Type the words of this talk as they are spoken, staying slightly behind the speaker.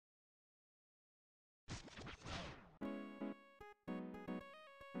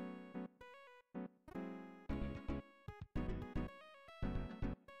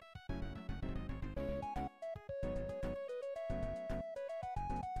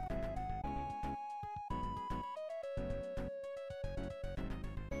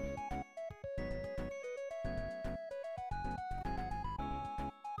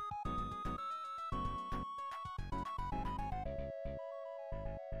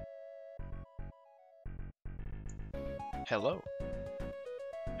Hello.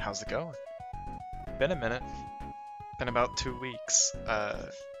 How's it going? Been a minute. Been about 2 weeks.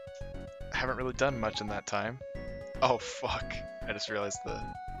 Haven't really done much in that time. Oh fuck. I just realized the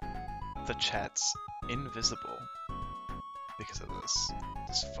chat's invisible because of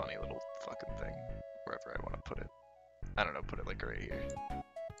this funny little fucking thing. Wherever I want to put it. I don't know, put it like right here.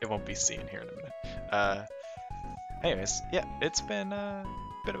 It won't be seen here in a minute. Anyways, yeah, it's been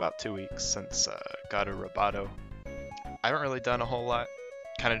about 2 weeks since Gato Roboto. I haven't really done a whole lot.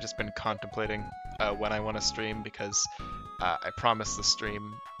 Kind of just been contemplating when I want to stream because I promised the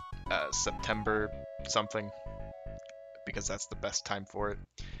stream September something because that's the best time for it.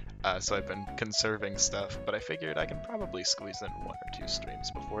 So I've been conserving stuff, but I figured I can probably squeeze in 1 or 2 streams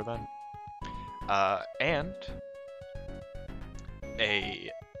before then. And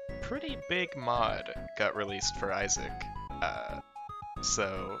a pretty big mod got released for Isaac,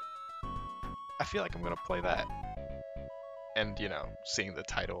 so I feel like I'm gonna play that. And you know, seeing the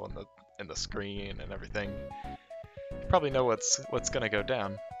title and the screen and everything, you probably know what's gonna go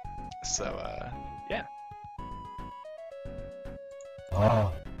down. So yeah.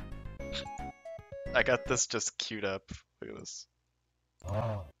 Oh. I got this just queued up. Look at this.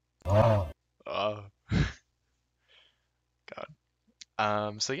 Oh. Oh. Oh.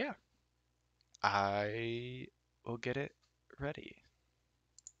 God. So yeah. I will get it ready.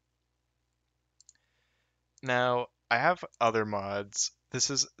 Now, I have other mods. This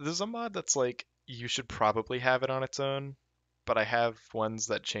is a mod that's like you should probably have it on its own, but I have ones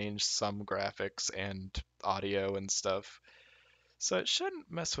that change some graphics and audio and stuff. So it shouldn't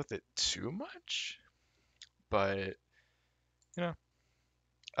mess with it too much. But, you know.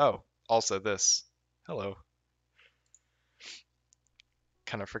 Oh, also this. Hello.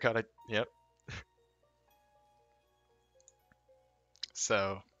 Kind of forgot I yep.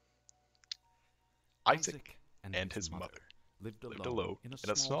 So Isaac and his mother lived alone in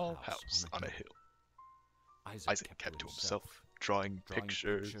a small house on a hill. Isaac kept to himself, drawing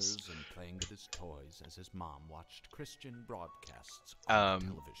pictures. And playing with his toys as his mom watched Christian broadcasts on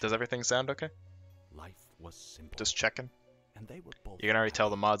television. Does everything sound okay? Life was simple. Just checking. And they were both You can already tell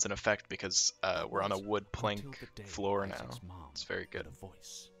the mod's in effect because we're on a wood plank floor now. It's very good. A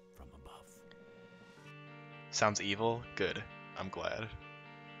voice from above. Sounds evil? Good. I'm glad.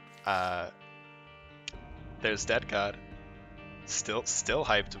 There's Dead God. Still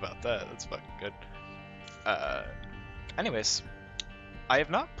hyped about that. That's fucking good. Anyways, I have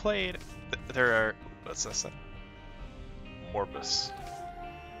not played. There are what's this? Morbus.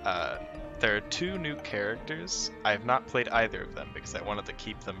 There are 2 new characters. I have not played either of them because I wanted to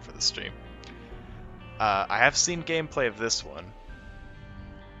keep them for the stream. I have seen gameplay of this one,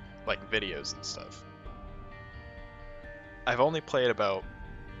 like videos and stuff. I've only played about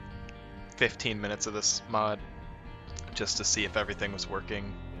 15 minutes of this mod just to see if everything was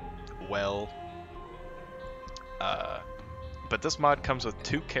working well. But this mod comes with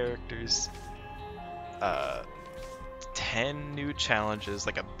 2 characters, 10 new challenges,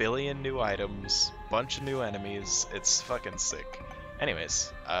 like a billion new items, bunch of new enemies. It's fucking sick.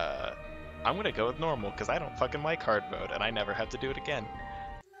 Anyways, I'm gonna go with normal because I don't fucking like hard mode and I never have to do it again.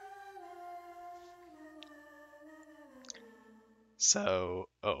 So,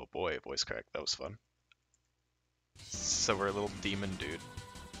 oh boy, voice crack, that was fun. So we're a little demon dude.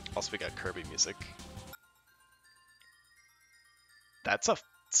 Also, we got Kirby music. That's a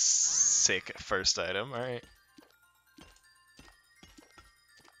sick first item, alright.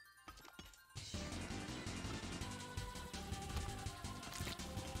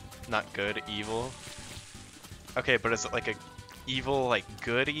 Not good, evil. Okay, but is it like a evil, like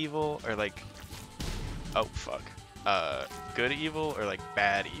good evil, or like... Oh, fuck. Good evil or like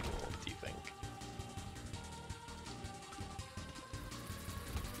bad evil, do you think?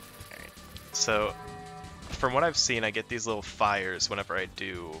 Alright. So, from what I've seen, I get these little fires whenever I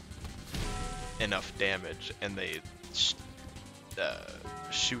do enough damage, and they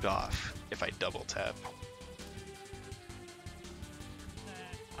shoot off if I double tap.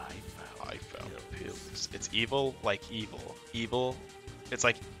 I found pills. It's evil like evil. Evil. It's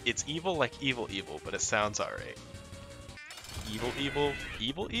like, it's evil like evil evil, but it sounds alright. Evil, evil,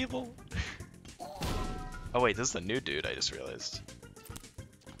 evil, evil? Oh wait, this is the new dude, I just realized.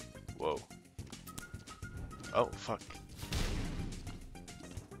 Whoa. Oh, fuck.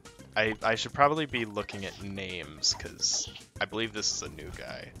 I should probably be looking at names, because I believe this is a new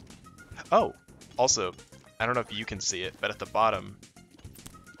guy. Oh! Also, I don't know if you can see it, but at the bottom,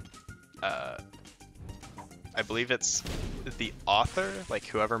 I believe it's the author, like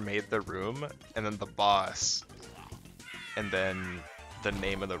whoever made the room, and then the boss, and then the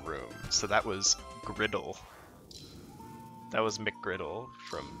name of the room. So that was Griddle. That was McGriddle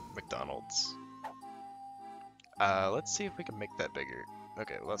from McDonald's. Let's see if we can make that bigger.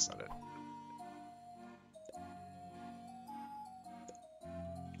 Okay, well, that's not it.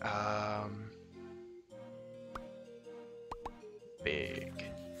 Big.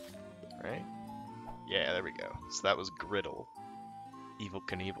 Right? Yeah, there we go. So that was Griddle. Evil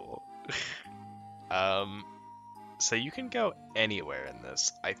Knievel. So you can go anywhere in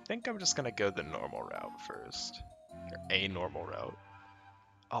this. I think I'm just gonna go the normal route first. Or a normal route.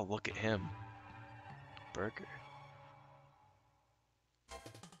 Oh, look at him. Burger.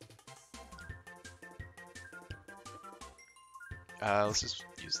 Let's just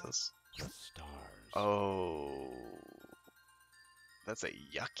use this. Stars. Oh. That's a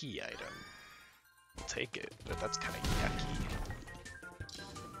yucky item. We'll take it, but that's kind of yucky.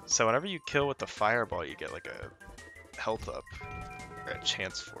 So whenever you kill with the fireball, you get like a health up. Or a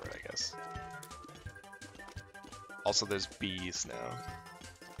chance for it, I guess. Also, there's bees now.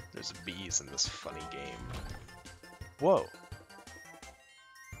 There's bees in this funny game. Whoa.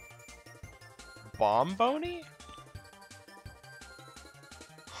 Bomboni?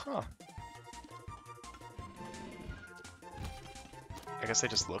 Huh. I guess they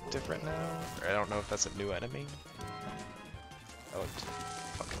just look different now? Or I don't know if that's a new enemy. That looked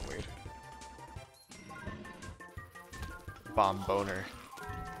fucking weird. Bomb boner.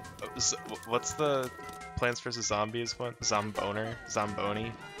 What's the Plants vs. Zombies one? Zomboner?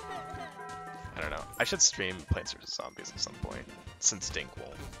 Zomboni? I don't know. I should stream Plants vs. Zombies at some point, since Dink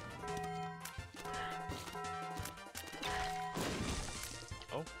won't.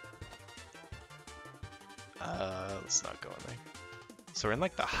 Oh. Let's not go in there. So we're in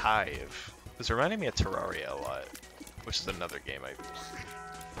like the Hive. This reminded me of Terraria a lot, which is another game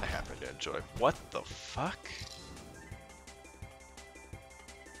I happen to enjoy. What the fuck?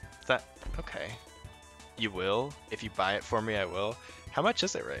 That okay? You will? If you buy it for me, I will. How much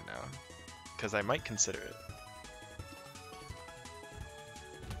is it right now? Because I might consider it.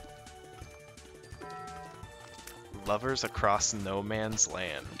 Lovers Across No Man's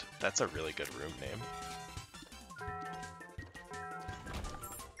Land. That's a really good room name.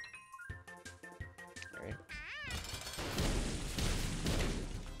 Alright.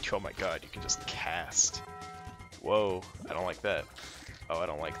 Oh my god, you can just cast. Whoa, I don't like that. Oh, I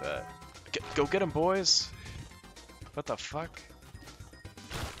don't like that. Go get him, boys! What the fuck?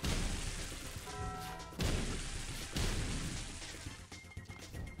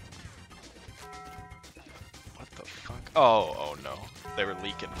 What the fuck? Oh no. They were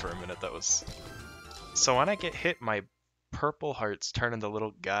leaking for a minute, that was... So when I get hit, my purple hearts turn into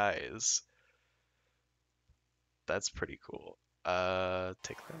little guys. That's pretty cool.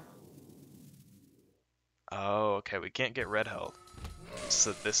 Take that. Oh, okay, we can't get red health.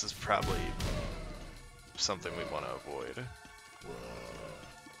 So this is probably something we want to avoid.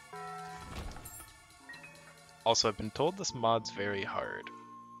 Also, I've been told this mod's very hard.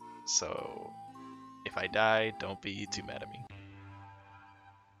 So if I die, don't be too mad at me.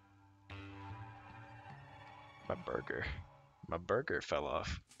 My burger fell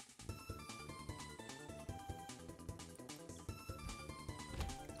off.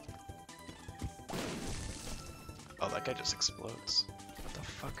 Oh, that guy just explodes. What the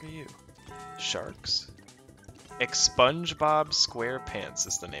fuck are you? Sharks? SpongeBob SquarePants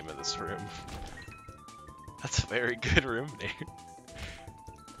is the name of this room. That's a very good room name.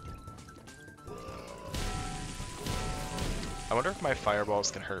 I wonder if my fireballs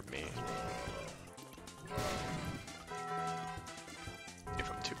can hurt me.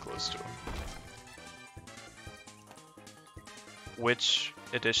 If I'm too close to them. Which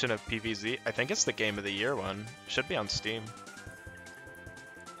edition of PvZ? I think it's the Game of the Year one. Should be on Steam.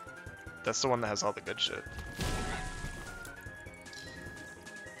 That's the one that has all the good shit.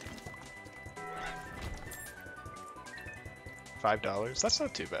 $5? That's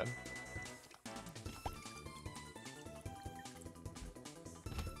not too bad.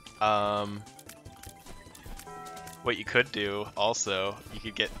 What you could do, also, you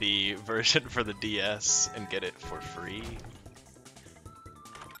could get the version for the DS and get it for free.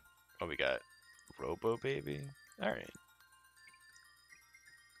 Oh, we got Robo Baby? Alright.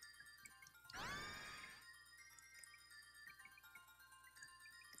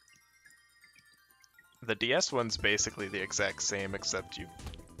 The DS one's basically the exact same, except you,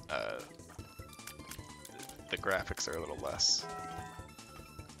 the graphics are a little less.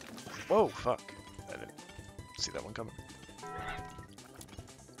 Whoa, fuck. I didn't see that one coming.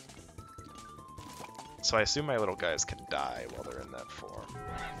 So I assume my little guys can die while they're in that form.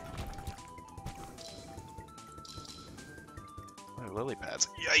 Oh, lily pads.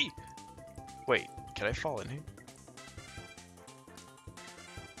 Yay! Wait, can I fall in here?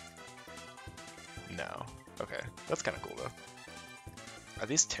 No. Okay, that's kind of cool though. Are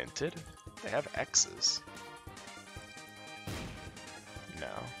these tinted? They have X's. No.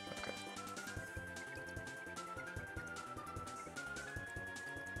 Okay.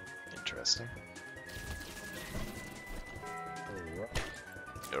 Interesting.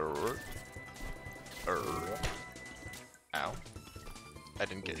 Ow. I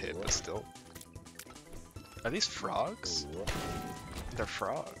didn't get hit, but still. Are these frogs? They're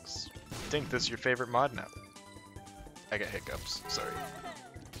frogs. Think this is your favorite mod now. I got hiccups, sorry.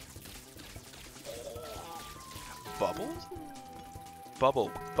 Bubbles?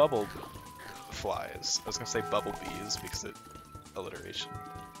 Bubble flies. I was gonna say bubble bees because it alliteration.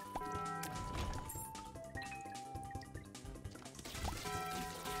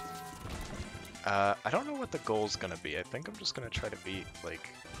 I don't know what the goal's gonna be. I think I'm just gonna try to beat, like,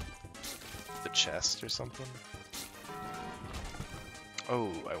 the chest or something.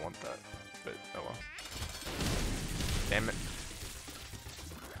 Oh, I want that, but oh well. Damn it.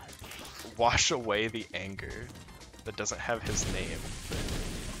 Wash away the anger that doesn't have his name, but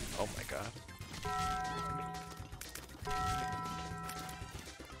oh my god.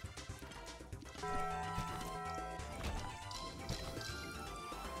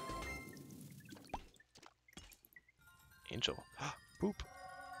 Angel. Boop.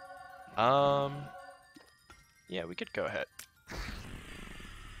 Yeah, we could go ahead.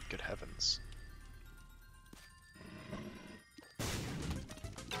 Good heavens.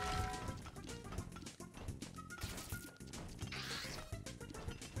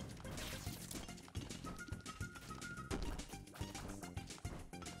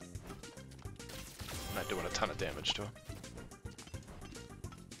 I'm not doing a ton of damage to him.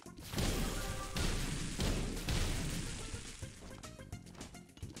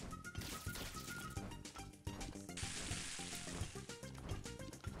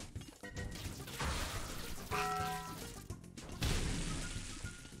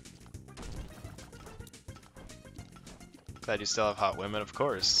 Glad you still have hot women, of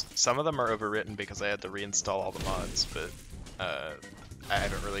course. Some of them are overwritten because I had to reinstall all the mods, but I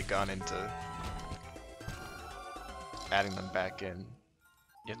haven't really gone into adding them back in.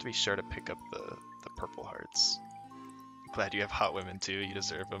 You have to be sure to pick up the purple hearts. Glad you have hot women too, you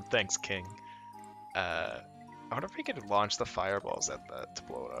deserve them. Thanks, King. I wonder if we could launch the fireballs at that to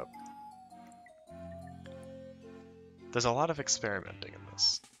blow it up. There's a lot of experimenting in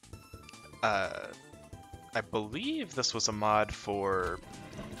this. I believe this was a mod for,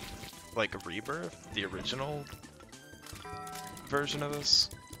 like, Rebirth, the original version of this,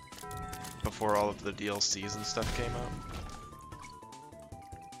 before all of the DLCs and stuff came out.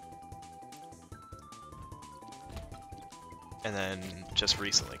 And then just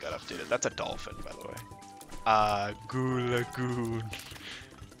recently got updated. That's a dolphin, by the way. Gulagoon.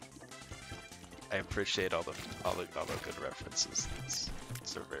 I appreciate all the good references. These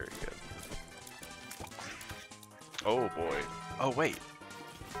are very good. Oh boy. Oh wait.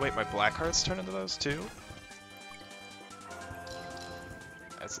 Wait, my black hearts turn into those too?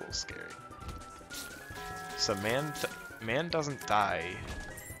 That's a little scary. So man doesn't die.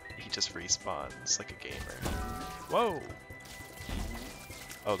 He just respawns like a gamer. Whoa!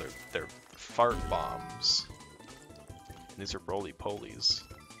 Oh, they're fart bombs. And these are roly-polies.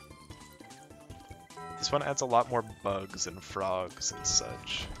 This one adds a lot more bugs and frogs and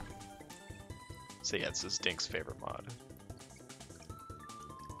such. So yeah, this is Dink's favorite mod.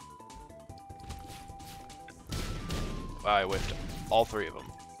 Wow, I whiffed all three of them.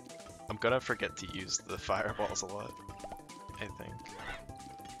 I'm gonna forget to use the fireballs a lot, I think.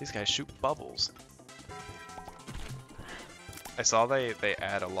 These guys shoot bubbles. I saw they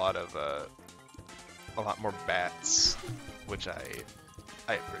add a lot more bats, which I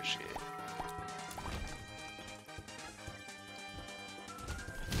appreciate.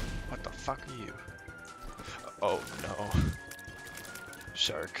 What the fuck are you? Oh no.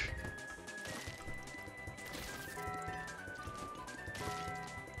 Shark.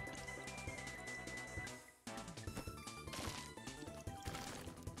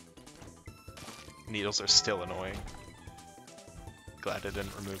 Needles are still annoying. Glad I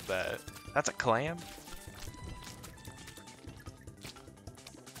didn't remove that. That's a clam?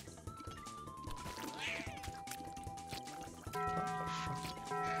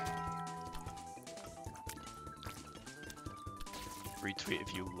 Retweet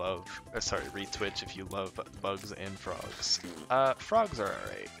if you love, sorry, retwitch if you love bugs and frogs. Frogs are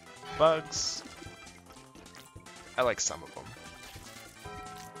alright. Bugs, I like some of them.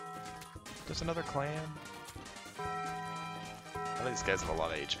 There's another clan. I know these guys have a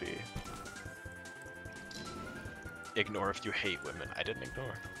lot of HP. Ignore if you hate women. I didn't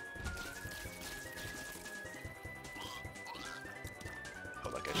ignore.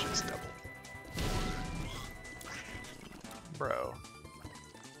 bro.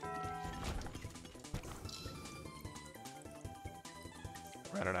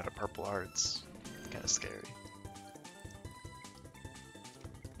 Running out of purple hearts. Kind of scary.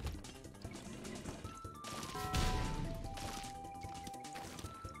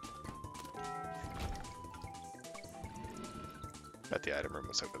 Bet the item room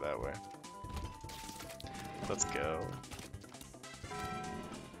was over that way. Let's go.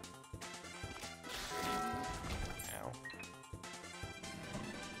 Ow.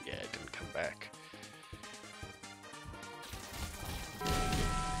 Yeah, it didn't come back.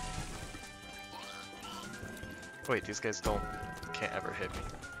 Wait, these guys can't ever hit me,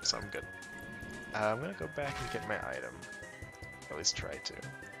 so I'm good. I'm gonna go back and get my item. At least try to.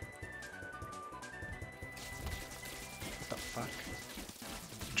 What the fuck?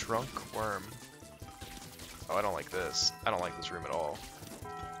 Drunk worm. Oh, I don't like this. I don't like this room at all.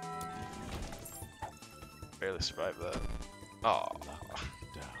 Barely survived that. Oh.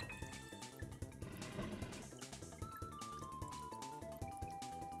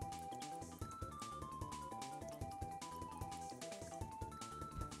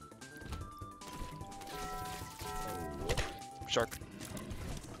 Shark.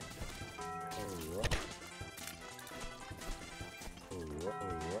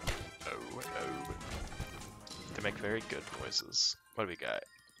 They make very good noises. What do we got?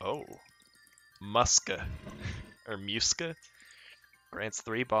 Oh. Muska. Or Muska. Grants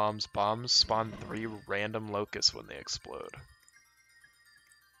 3 bombs. Bombs spawn 3 random locusts when they explode.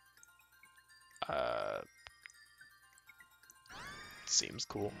 Seems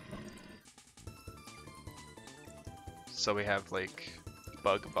cool. So we have like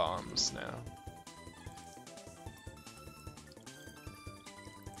bug bombs now.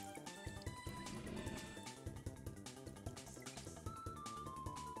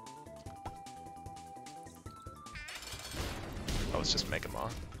 Oh, it's just Mega Maw.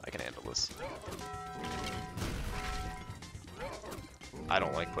 I can handle this. I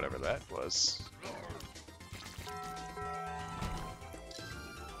don't like whatever that was.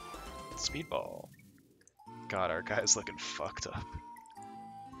 Speedball. God, our guy's looking fucked up.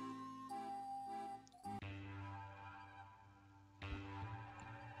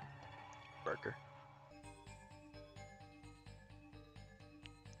 Burger.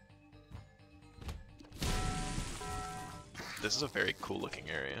 This is a very cool looking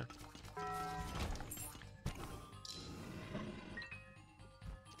area.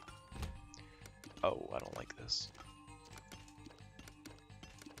 Oh, I don't like this.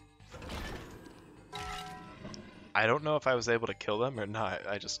 I don't know if I was able to kill them or not,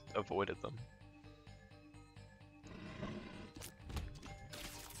 I just avoided them.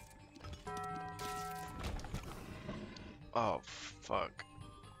 Oh, fuck.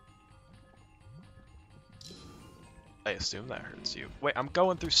 I assume that hurts you. Wait, I'm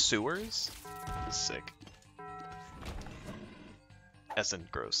going through sewers? This is sick. As in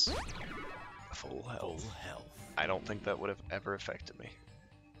gross. Full health. Full health. I don't think that would have ever affected me.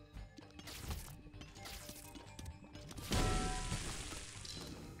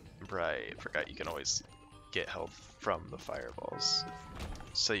 Right, forgot you can always get health from the fireballs.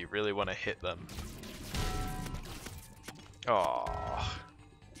 So you really want to hit them. Aww.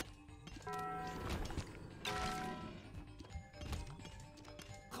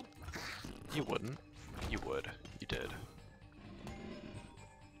 You wouldn't. You would. You did.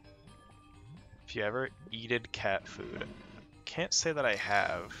 If you ever eated cat food, can't say that I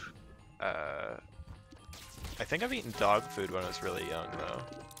have. I think I've eaten dog food when I was really young, though.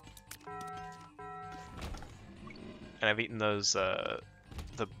 And I've eaten those, the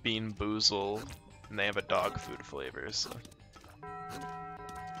Bean Boozle, and they have a dog food flavor, so.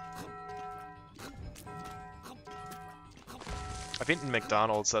 I've eaten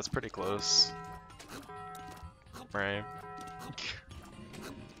McDonald's, so that's pretty close. Right.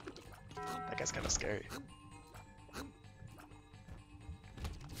 That guy's kind of scary.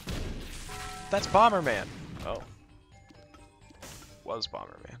 That's Bomberman! Oh. Was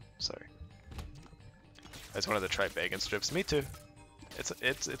Bomberman, sorry. I just wanted to try bacon strips. Me too.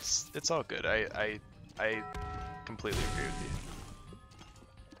 It's all good. I completely agree with you.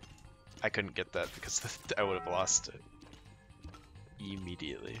 I couldn't get that because I would have lost it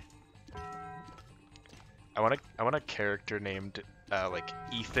immediately. I want a character named like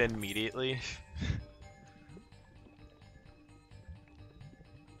Ethan immediately.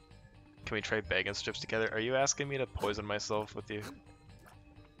 Can we trade bacon strips together? Are you asking me to poison myself with you?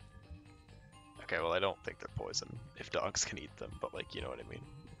 Okay, well I don't think they're poison if dogs can eat them, but like, you know what I mean.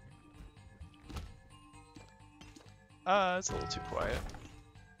 It's a little too quiet.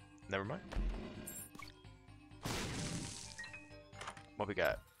 Never mind. What we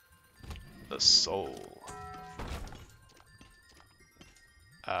got? The soul.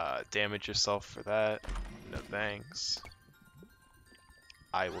 Damage yourself for that. No thanks.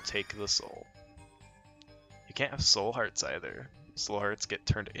 I will take the soul. You can't have soul hearts either. Soul hearts get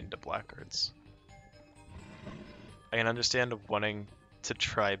turned into black hearts. I can understand wanting to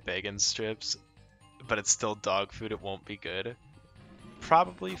try bacon strips, but it's still dog food, it won't be good.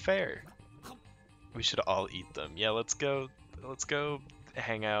 Probably fair. We should all eat them. Yeah, let's go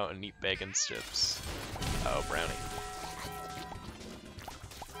hang out and eat bacon strips. Oh, brownie.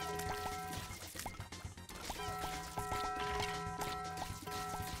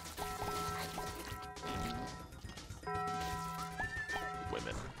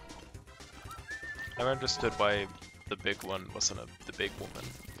 Women. I never understood why the big one wasn't the big woman,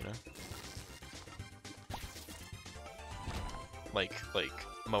 you know? Like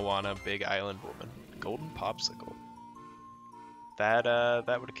Moana, Big Island Woman. Golden Popsicle.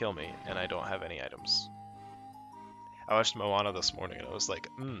 That would kill me, and I don't have any items. I watched Moana this morning, and I was like,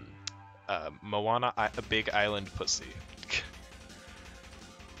 Moana, a Big Island Pussy.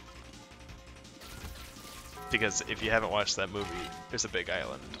 Because if you haven't watched that movie, there's a Big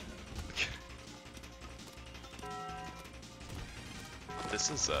Island.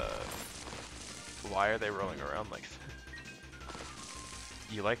 This is, why are they rolling around like that?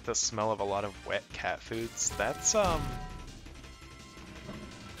 You like the smell of a lot of wet cat foods? That's,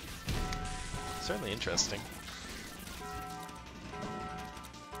 certainly interesting.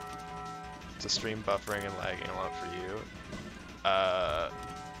 It's a stream buffering and lagging a lot for you. I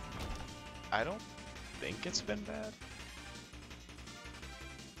don't think it's been bad.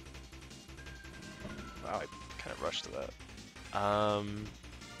 Wow, I kind of rushed to that.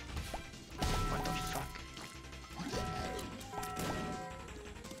 What the fuck?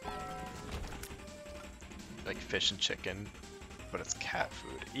 Like fish and chicken, but it's cat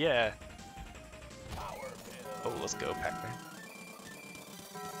food. Yeah. Oh, let's go, Pac-Man.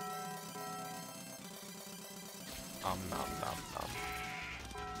 Nom nom nom.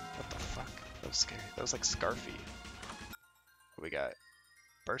 What the fuck? That was scary. That was like Scarfy. What we got?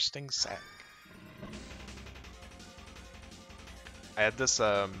 Bursting sack. I had this,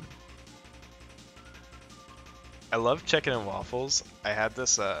 I love chicken and waffles. I had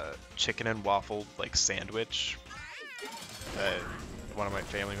this, chicken and waffle, like, sandwich that one of my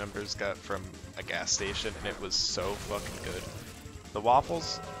family members got from a gas station, and it was so fucking good. The waffle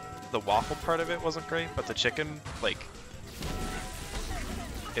part of it wasn't great, but the chicken, like,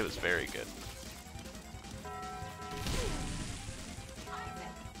 it was very good.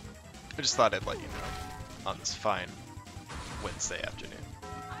 I just thought I'd let you know on this fine Wednesday afternoon.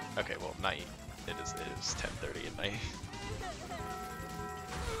 Okay, well, night. It is 10:30 at night.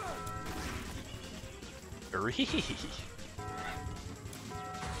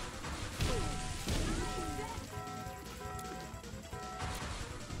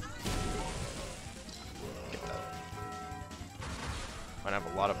 Get that. Might have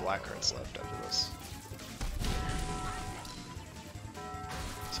a lot of black hearts left after this.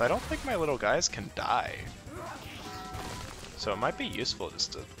 So I don't think my little guys can die. So it might be useful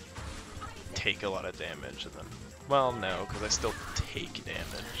just to take a lot of damage and then... Well, no, because I still take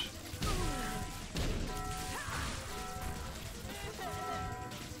damage.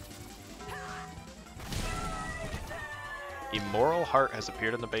 Immoral Heart has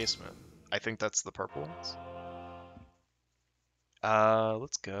appeared in the basement. I think that's the purple ones.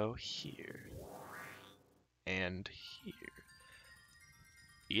 Let's go here. And here.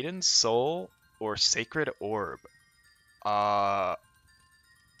 Eden's Soul or Sacred Orb?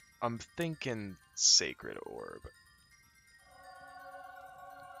 I'm thinking Sacred Orb.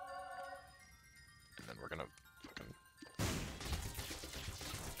 And then we're gonna fucking...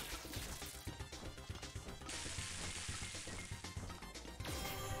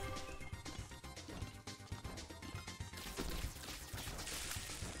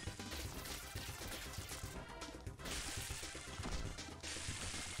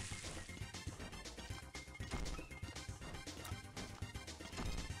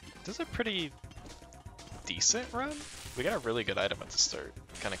 This is a pretty decent run. We got a really good item at the start.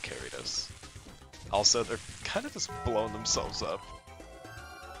 Kind of carried us. Also, they're kind of just blowing themselves up.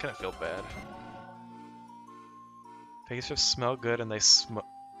 Kind of feel bad. Things just smell good, and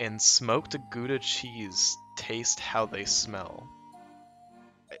smoked Gouda cheese taste how they smell.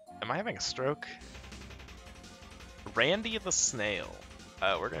 Am I having a stroke? Randy the Snail.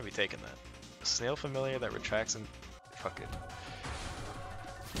 We're gonna be taking that. A snail familiar that retracts and... Fuck it.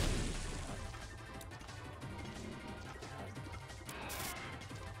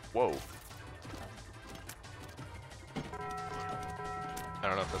 Whoa.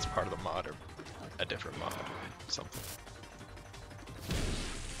 don't know if that's part of the mod or a different mod or something.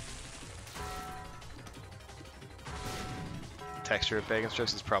 Texture of bacon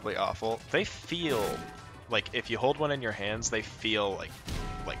strips is probably awful. They feel like if you hold one in your hands, they feel like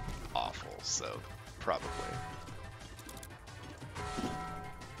awful. So probably.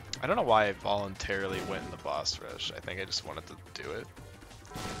 I don't know why I voluntarily went in the boss rush. I think I just wanted to do it.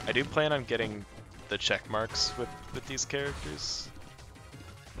 I do plan on getting the check marks with these characters.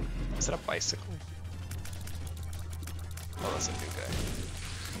 Is that a bicycle? Oh, that's a new guy.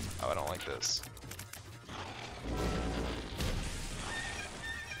 Oh, I don't like this.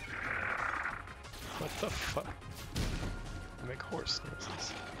 What the fuck? I make horse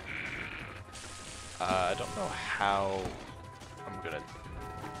noises. I don't know how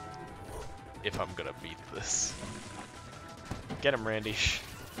if I'm gonna beat this. Get him, Randy.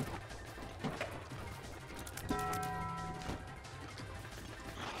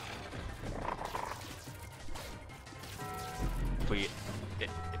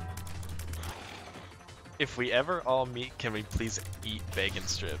 If we ever all meet, can we please eat bacon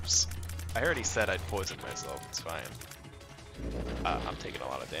strips? I already said I'd poison myself, it's fine. I'm taking a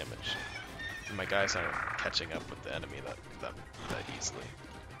lot of damage. And my guys aren't catching up with the enemy that easily.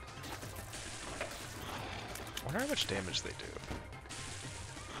 I wonder how much damage they do.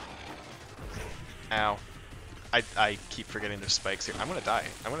 Ow. I keep forgetting there's spikes here. I'm gonna die.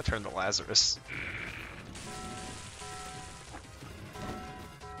 I'm gonna turn to Lazarus.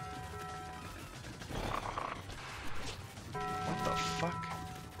 What the fuck?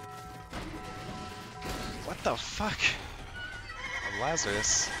 What the fuck? I'm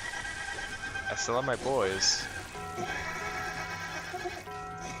Lazarus. I still have my boys.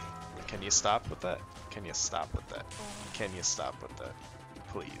 Can you stop with that? Can you stop with that? Can you stop with that?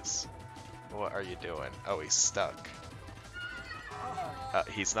 Please. What are you doing? Oh, he's stuck.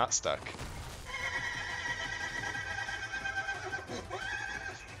 He's not stuck.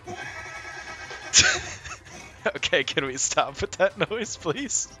 Okay, can we stop with that noise,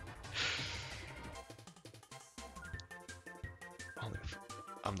 please?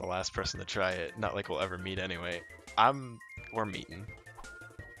 I'm the last person to try it. Not like we'll ever meet anyway. We're meeting.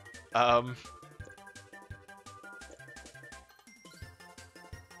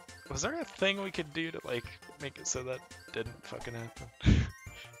 Was there a thing we could do to, like, make it so that didn't fucking happen?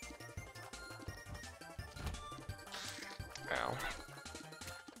 Ow.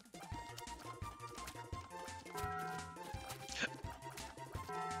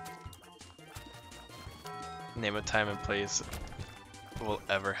 Name a time and place we'll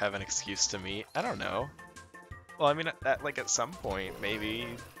ever have an excuse to meet. I don't know. Well, I mean, at some point, maybe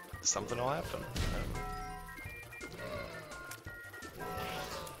something will happen.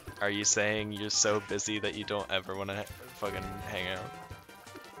 Are you saying you're so busy that you don't ever want to fucking hang out?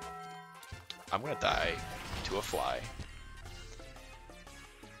 I'm gonna die to a fly.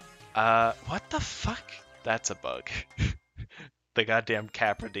 What the fuck? That's a bug. The goddamn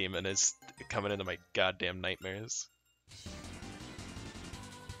Capra demon is coming into my goddamn nightmares.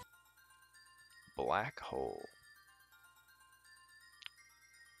 Black hole.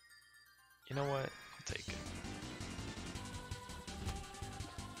 You know what? I'll take it.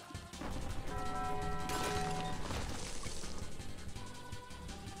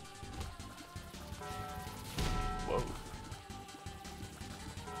 Whoa.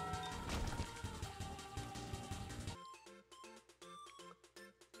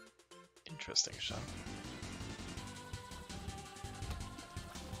 Interesting shot.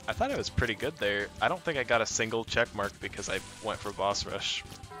 I thought it was pretty good there. I don't think I got a single check mark because I went for boss rush.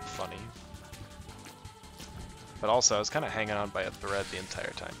 Funny. But also, I was kind of hanging on by a thread the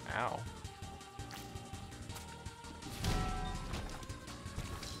entire time. Ow.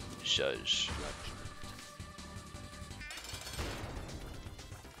 Shush.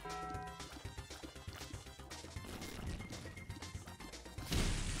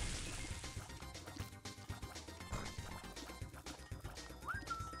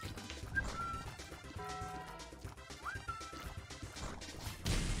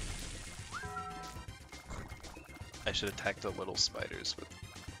 I should attack the little spiders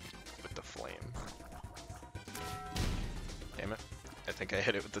with the flame. Damn it. I think I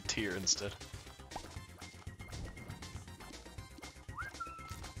hit it with the tear instead.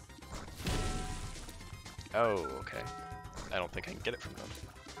 Oh, okay. I don't think I can get it from them.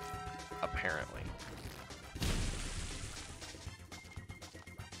 Apparently.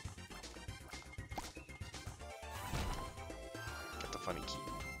 Get the funny key.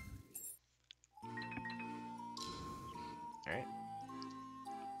 Alright.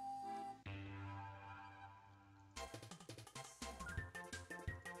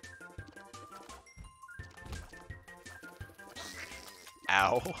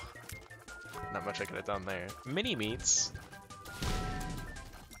 Ow. Not much I could have done there. Mini meats.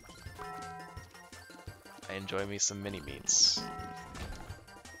 I enjoy me some mini meats.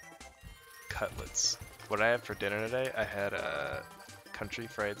 Cutlets. What did I have for dinner today? I had a country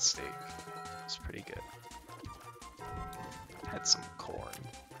fried steak. It was pretty good. Had some corn.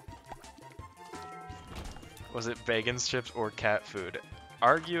 Was it bacon strips or cat food?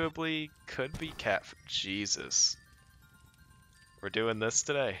 Arguably could be cat food. Jesus. We're doing this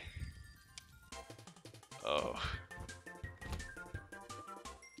today. Oh.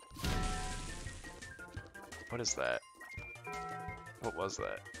 What is that? What was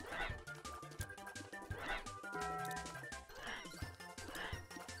that?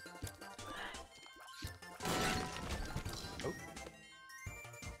 Oh.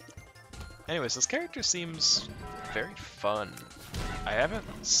 Anyways, this character seems very fun. I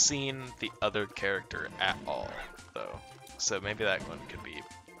haven't seen the other character at all, though. So maybe that one could be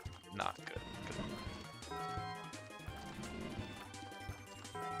not good.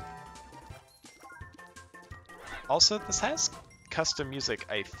 Also, this has custom music,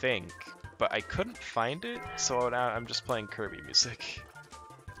 I think, but I couldn't find it, so now I'm just playing Kirby music.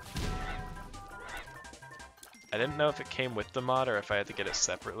 I didn't know if it came with the mod or if I had to get it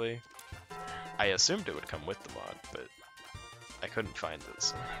separately. I assumed it would come with the mod, but I couldn't find it,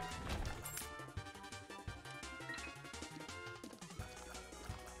 so.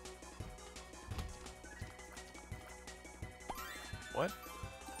 What?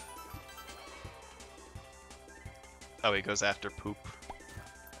 Oh, he goes after poop.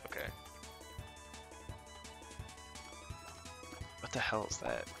 Okay. What the hell is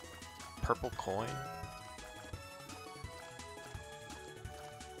that? Purple coin?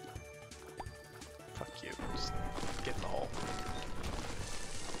 Fuck you. Just get in the hole.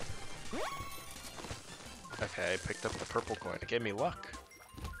 Okay, I picked up the purple coin. It gave me luck.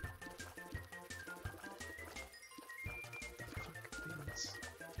 Fuck these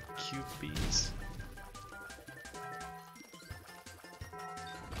cube bees.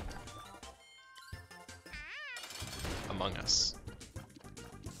 Among Us.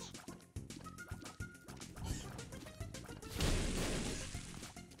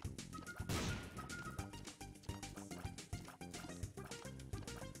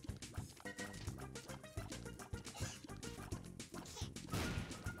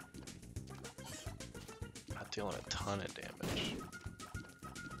 Not dealing a ton of damage.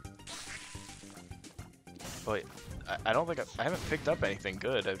 Wait, I don't think I haven't picked up anything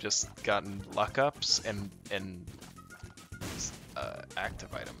good. I've just gotten luck ups and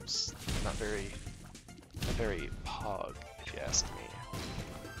active items. Not very pog, if you ask me.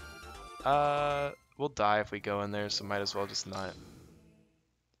 We'll die if we go in there, so might as well just not.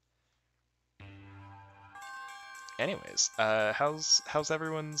 Anyways, how's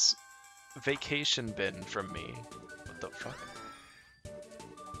everyone's vacation been from me? What the fuck?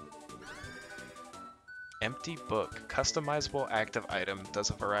 Empty book. Customizable active item does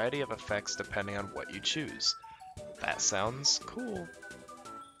a variety of effects depending on what you choose. That sounds cool.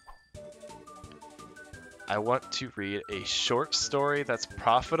 I want to read a short story that's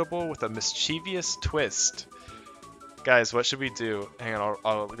profitable with a mischievous twist. Guys, what should we do? Hang on,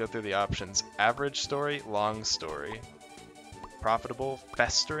 I'll go through the options. Average story, long story. Profitable,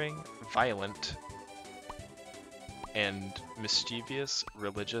 festering, violent, and mischievous,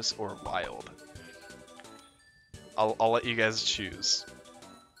 religious, or wild. I'll let you guys choose.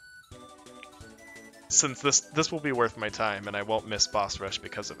 Since this will be worth my time and I won't miss boss rush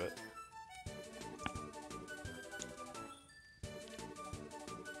because of it.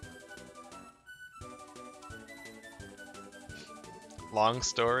 Long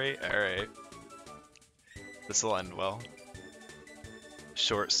story? Alright. This'll end well.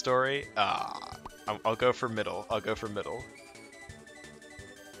 Short story? I'll go for middle. I'll go for middle.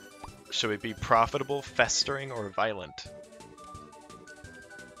 Should we be profitable, festering, or violent?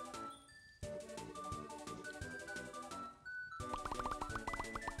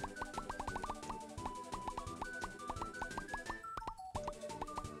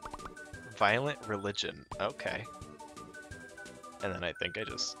 Violent religion. Okay. And then I think I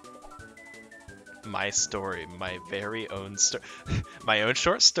just... My story. My very own story. My own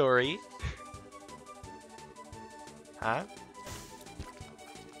short story. Huh?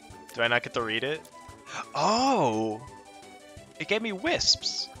 Do I not get to read it? Oh! It gave me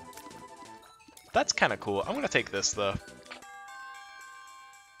wisps. That's kind of cool. I'm gonna take this though.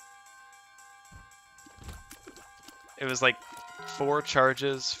 It was like 4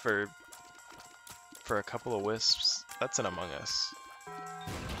 charges for a couple of wisps. That's an Among Us.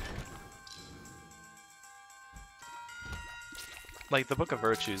 Like, the Book of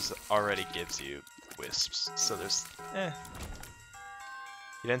Virtues already gives you wisps, so there's... eh.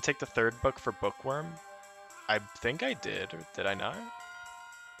 You didn't take the third book for Bookworm? I think I did, or did I not?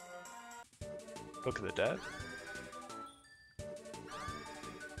 Book of the Dead?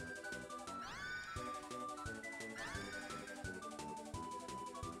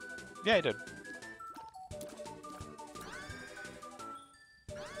 Yeah, I did.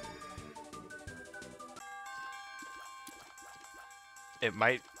 It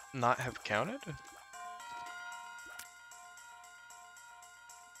might not have counted?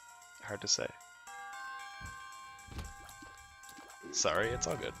 Hard to say. Sorry, it's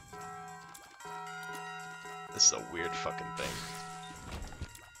all good. This is a weird fucking thing.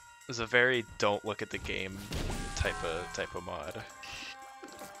 It's a very don't look at the game type of mod.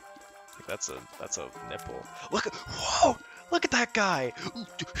 Like that's a nipple. Look at whoa! Look at that guy! Ooh,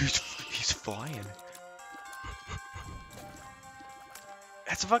 dude, he's flying.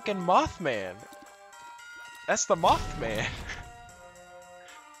 That's fucking Mothman. That's the Mothman.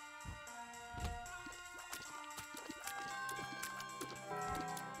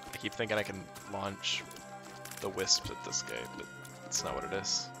 I keep thinking I can launch the wisps at this guy, but that's not what it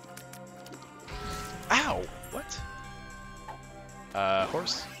is. Ow! What?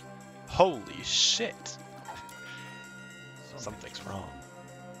 Horse? Holy shit! Something's wrong.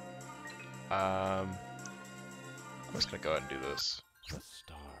 I'm just gonna go ahead and do this. The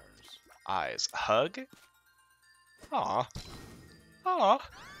stars. Eyes. Hug? Aw. Aw.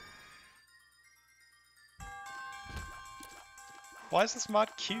 Why is this mod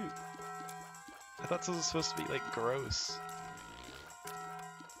cute? I thought this was supposed to be, like, gross.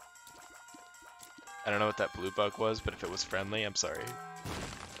 I don't know what that blue bug was, but if it was friendly, I'm sorry.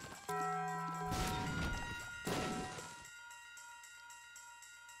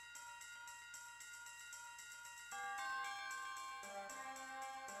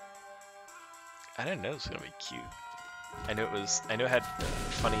 I didn't know it was gonna be cute. I knew it had a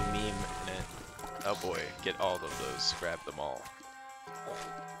funny meme in it. Oh boy, get all of those, grab them all.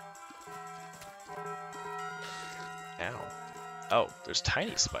 Ow. Oh, there's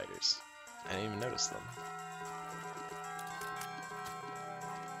tiny spiders. I didn't even notice them.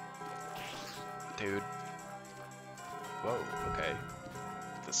 Dude. Whoa, okay.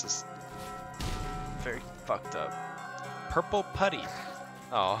 This is very fucked up. Purple putty.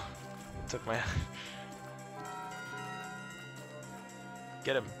 Oh, took my...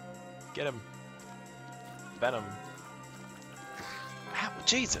 Get him. Get him. Venom. Ow,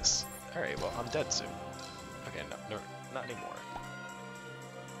 Jesus! Alright, well, I'm dead soon. Okay, no, not anymore.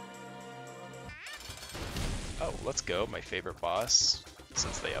 Oh, let's go, my favorite boss,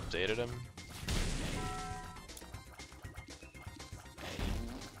 since they updated him.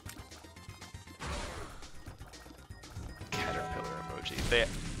 Caterpillar emoji.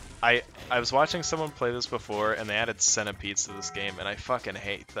 I was watching someone play this before, and they added centipedes to this game, and I fucking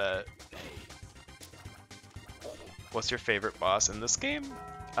hate that. What's your favorite boss in this game?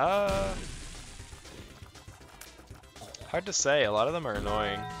 Hard to say. A lot of them are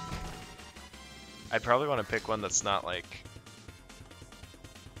annoying. I probably want to pick one that's not, like,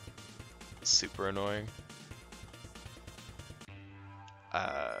 super annoying.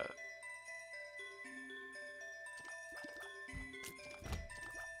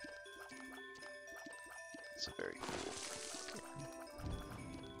 It's very cool.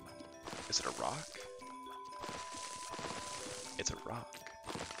 Is it a rock? It's a rock.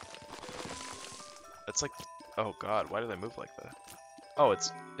 It's like, oh god, why do they move like that? Oh,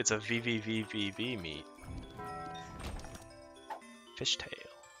 it's a VVVVV meat. Fishtail.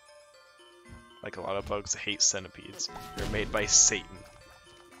 Like a lot of bugs hate centipedes. They're made by Satan.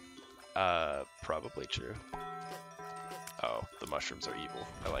 Probably true. Oh, the mushrooms are evil.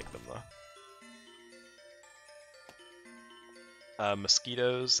 I like them though.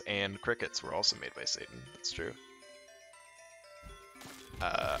 Mosquitoes and crickets were also made by Satan. That's true.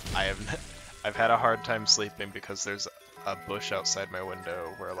 I've had a hard time sleeping because there's a bush outside my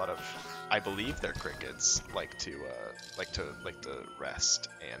window where a lot of, I believe they're crickets, like to rest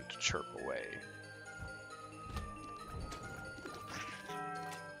and chirp away.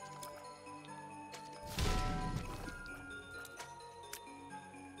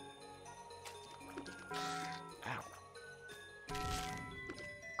 Ow.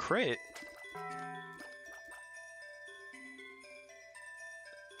 Crit?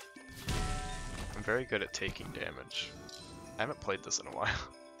 I'm very good at taking damage. I haven't played this in a while.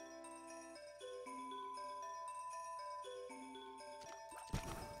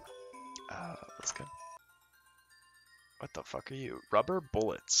 That's good. What the fuck are you? Rubber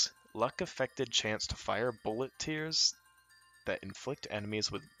bullets. Luck affected chance to fire bullet tears? that inflict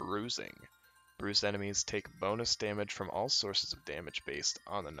enemies with bruising. Bruised enemies take bonus damage from all sources of damage based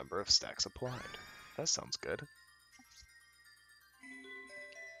on the number of stacks applied. That sounds good.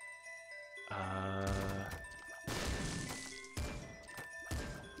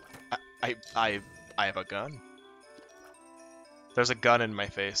 I have a gun. There's a gun in my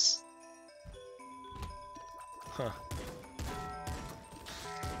face. Huh.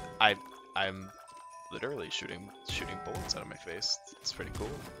 I'm literally shooting bullets out of my face. It's pretty cool.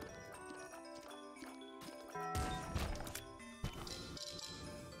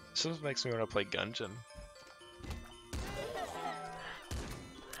 This just makes me want to play Gungeon.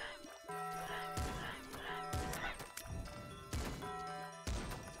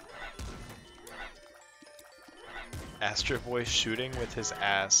 Astro Boy shooting with his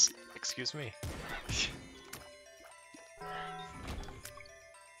ass. Excuse me.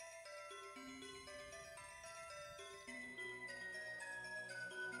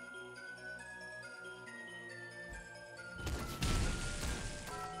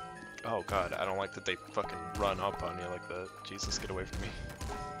 Oh god, I don't like that they fucking run up on you like that. Jesus, get away from me.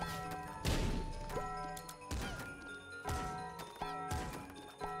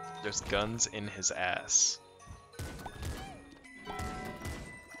 There's guns in his ass.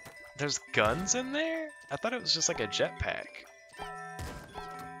 There's guns in there? I thought it was just like a jetpack.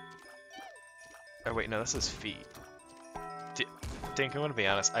 Oh wait, no, this is feet. Dink, I'm gonna be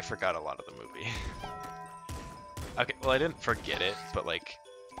honest, I forgot a lot of the movie. Okay, well I didn't forget it, but like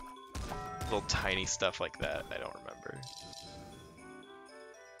little tiny stuff like that, I don't remember.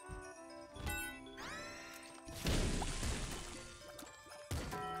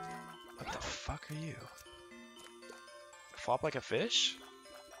 What the fuck are you? Flop like a fish?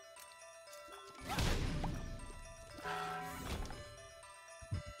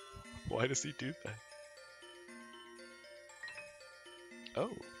 Why does he do that?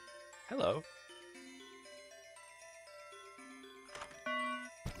 Oh, hello.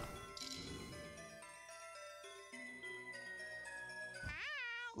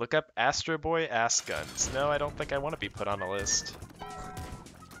 Look up Astro Boy ass guns. No, I don't think I want to be put on a list.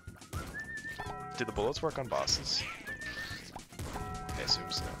 Do the bullets work on bosses? I assume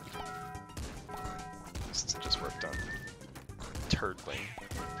so. Since it just worked on Turdling.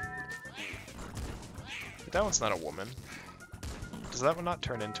 But that one's not a woman. Does that one not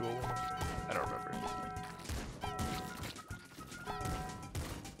turn into a woman? I don't remember.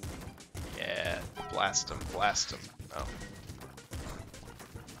 Yeah, blast him, blast him. Oh.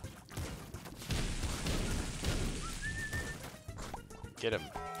 Get him.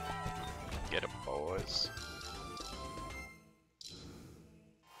 Get him, boys.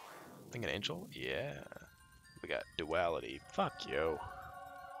 Think an angel? Yeah. We got duality. Fuck yo.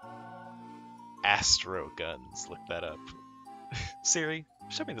 Astro guns. Look that up. Siri,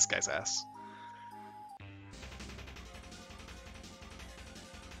 show me this guy's ass.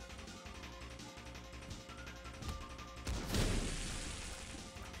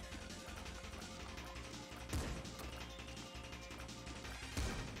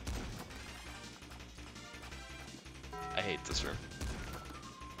 I hate this room.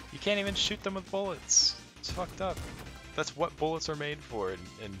 You can't even shoot them with bullets. It's fucked up. That's what bullets are made for,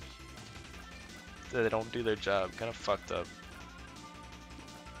 and they don't do their job. Kind of fucked up.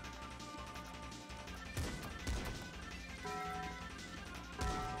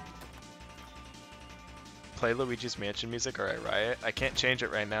 Play Luigi's Mansion music or I riot. I can't change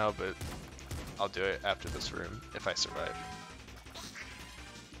it right now, but I'll do it after this room if I survive.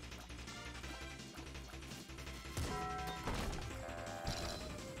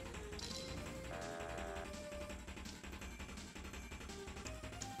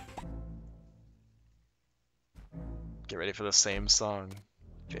 Get ready for the same song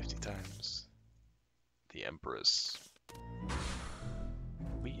 50 times. The Empress.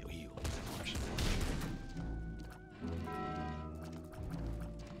 Wheel.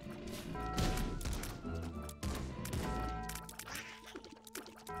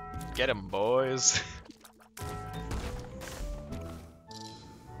 Get him, boys.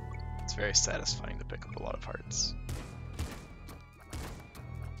 It's very satisfying to pick up a lot of hearts.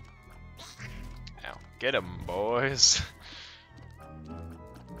 Ow. Get him, boys.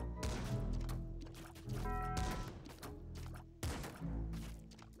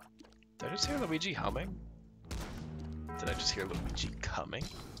 Did I just hear Luigi humming? Did I just hear Luigi coming?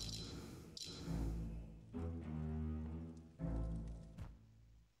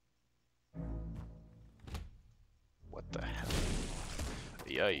 What the hell?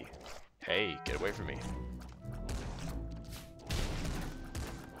 Yay. Hey, get away from me.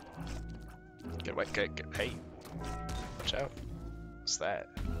 Get away, get, hey. Watch out. What's that?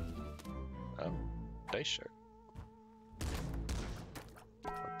 Oh, dice shark.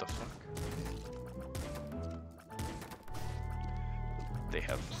 What the fuck? They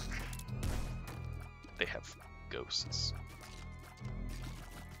have ghosts.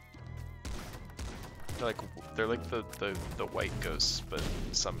 They're like the white ghosts, but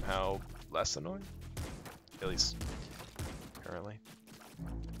somehow less annoying. At least currently.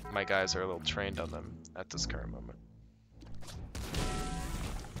 My guys are a little trained on them at this current moment.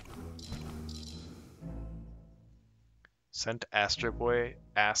 Send Astro Boy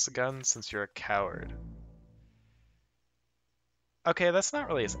ass gun since you're a coward. Okay, that's not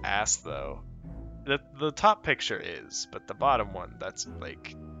really his ass though. The top picture is, but the bottom one, that's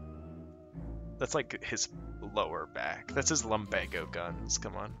like his lower back. That's his lumbago guns,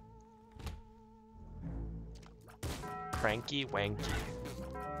 come on. Cranky Wanky.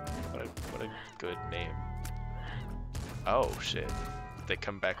 What a good name. Oh shit. They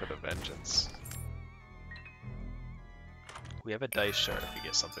come back with a vengeance. We have a dice shard if we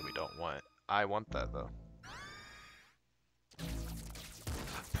get something we don't want. I want that though.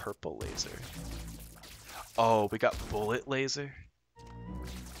 Purple laser. Oh, we got bullet laser?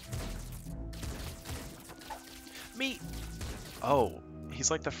 Me! Oh, he's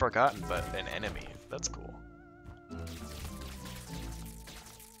like the forgotten but an enemy. That's cool.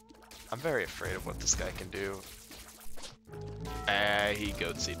 I'm very afraid of what this guy can do. He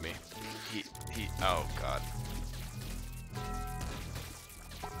goatseed me. Oh god.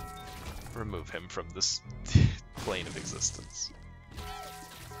 Remove him from this plane of existence.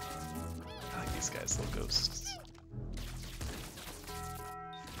 I like these guys, little ghosts.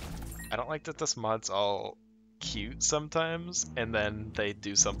 I don't like that this mod's all cute sometimes, and then they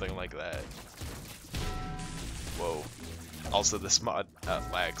do something like that. Whoa. Also, this mod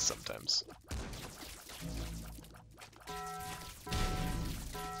lags sometimes.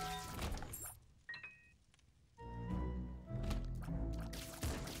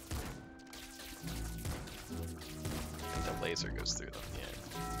 I think the laser goes through them, yeah.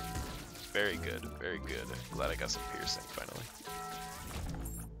 Very good, very good. Glad I got some piercing finally.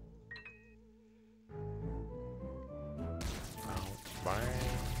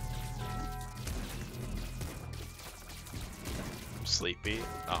 I'm sleepy.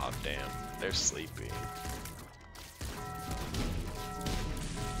 Oh damn, they're sleepy.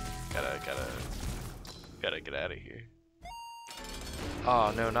 Gotta get out of here.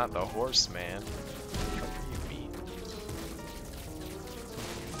 Oh no, not the horse, man. What do you mean?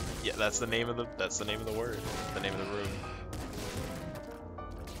 Yeah, that's the name of the word. The name of the room.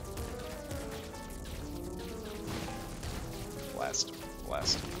 Blast.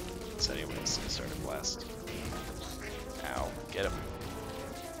 Blast. So anyways, start a blast. Ow. Get him.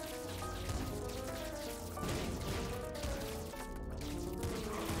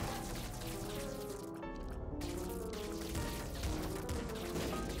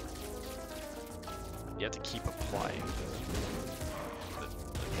 You have to keep applying the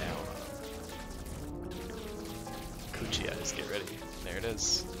down. Coochie eyes, get ready. There it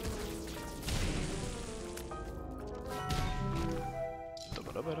is.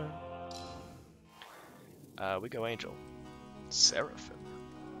 We go Angel. Seraphim.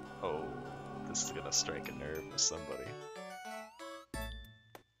 Oh, this is gonna strike a nerve with somebody.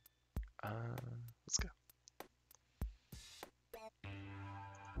 Let's go.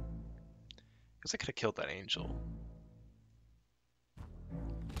 Guess I could have killed that Angel.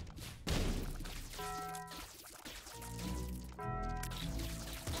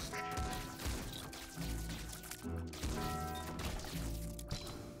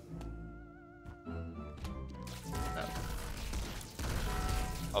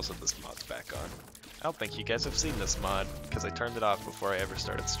 Also, this mod's back on. I don't think you guys have seen this mod, because I turned it off before I ever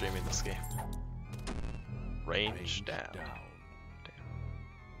started streaming this game. Range down. Damn.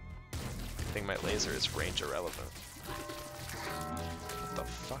 I think my laser is range irrelevant. What the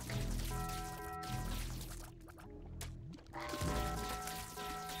fuck?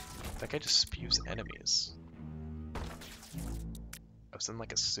 That guy just spews enemies. I was in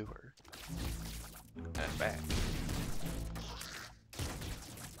like a sewer. And I'm back.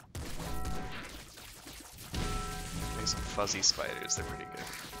 Some fuzzy spiders, they're pretty good.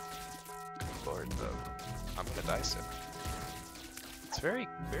 Good lord, though. I'm gonna die soon. It's very,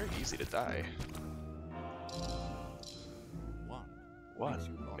 very easy to die.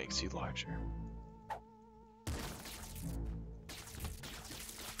 One makes you larger.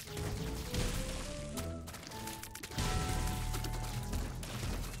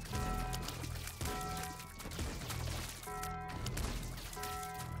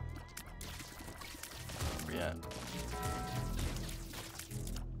 Where we at?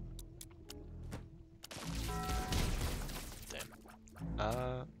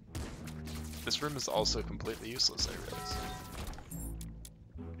 This room is also completely useless, I realize.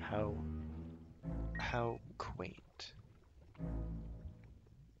 How quaint.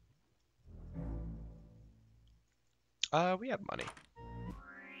 We have money.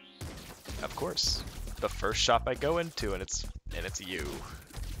 Of course. The first shop I go into, and it's you.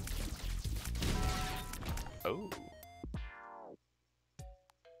 Oh.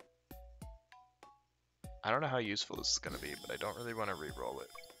 I don't know how useful this is gonna be, but I don't really want to re-roll it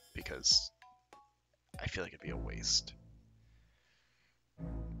because I feel like it'd be a waste.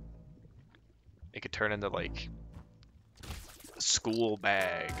 It could turn into like a school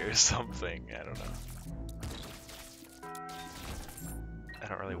bag or something. I don't know. I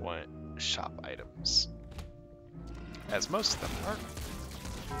don't really want shop items, as most of them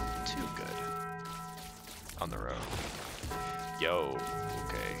aren't too good on their own. Yo,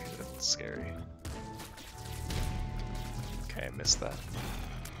 okay, that's scary. Okay, I missed that.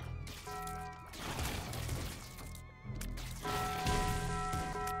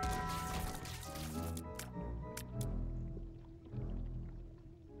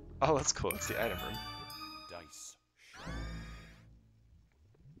 Oh, that's cool. It's the item room. Dice.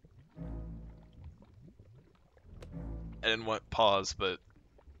 I didn't want pause, but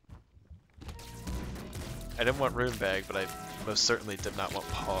I didn't want rune bag, but I most certainly did not want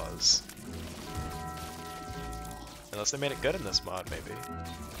pause. Unless they made it good in this mod, maybe.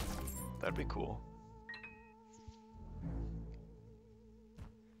 That'd be cool.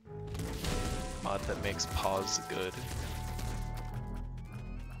 Mod that makes pause good.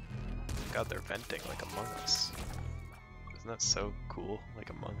 God, they're venting like Among Us. Isn't that so cool, like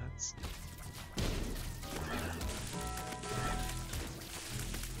Among Us?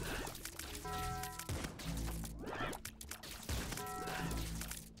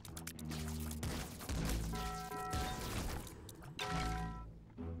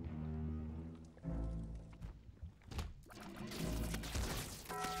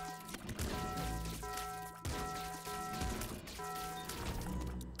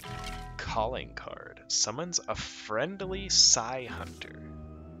 Calling card. Summons a friendly Psy Hunter.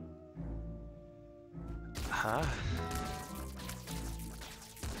 Huh?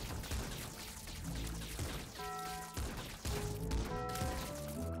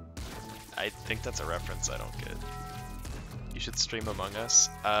 I think that's a reference I don't get. You should stream Among Us.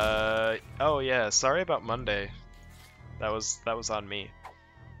 Oh yeah, sorry about Monday. That was on me.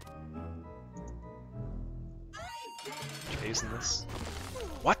 Try using this.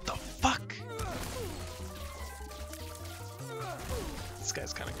 What the fuck? This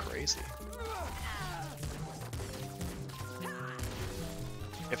guy's kind of crazy.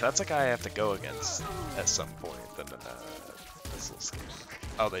 If that's a guy I have to go against at some point, then that's a little scary.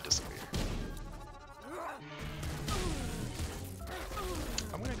 Oh, they disappear.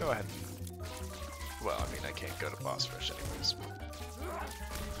 I'm gonna go ahead and... Well, I mean, I can't go to boss rush anyways.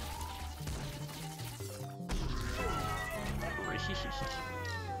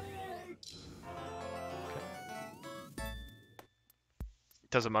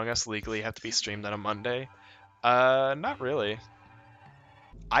 Does Among Us legally have to be streamed on a Monday? Not really.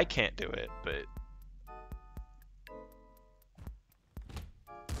 I can't do it, but...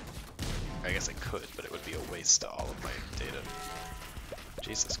 I guess I could, but it would be a waste of all of my data.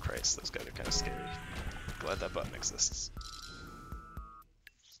 Jesus Christ, those guys are kind of scary. Glad that button exists.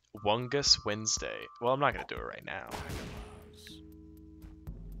 Wungus Wednesday. Well, I'm not gonna do it right now.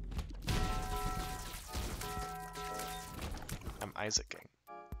 I'm Isaacing.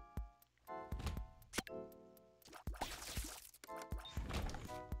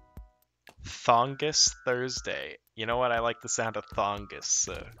 Thongus Thursday. You know what? I like the sound of Thongus,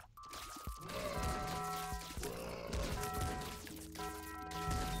 so...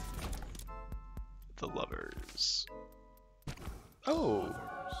 The lovers. Oh!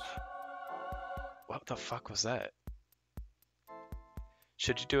 What the fuck was that?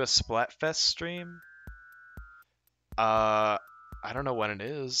 Should you do a Splatfest stream? I don't know when it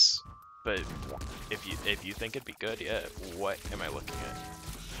is, but if you think it'd be good, yeah. What am I looking at?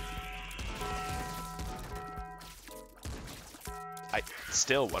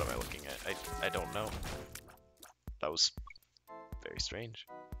 What am I looking at? I don't know. That was very strange.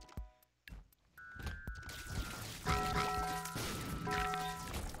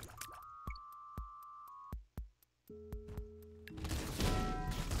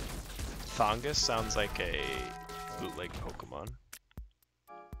 Thongus sounds like a bootleg Pokemon.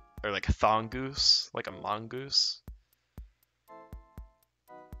 Or like a Thongoose, like a mongoose.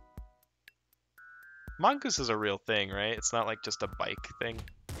 Mongoose is a real thing, right? It's not like just a bike thing.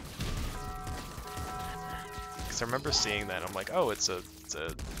 Because I remember seeing that, and I'm like, oh, it's an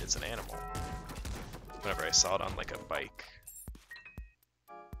animal. whenever I saw it on like a bike.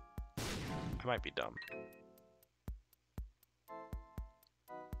 I might be dumb.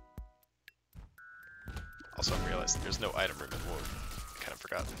 Also, I realized that there's no item room in Wood. Kind of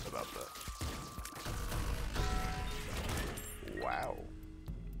forgot about that. Wow.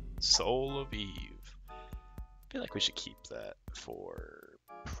 Soul of Eve. I feel like we should keep that for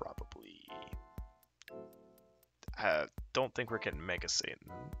probably... I don't think we're getting Mega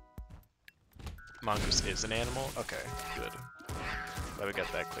Satan. Mongoose is an animal? Okay, good. Glad we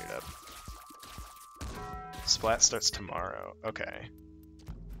got that cleared up. Splat starts tomorrow. Okay.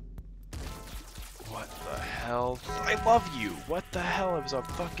 What the hell? I love you! What the hell? It was a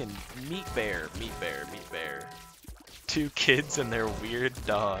fucking meat bear. Meat bear, meat bear. 2 kids and their weird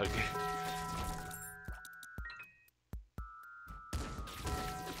dog. Oh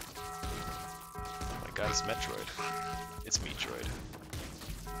my god, it's Metroid. It's Metroid.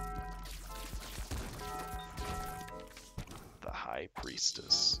 The High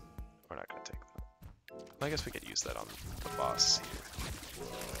Priestess. We're not gonna take that. I guess we could use that on the boss here.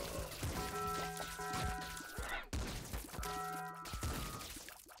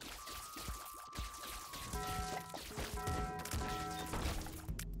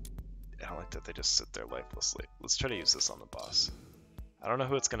 I don't like that they just sit there lifelessly. Let's try to use this on the boss. I don't know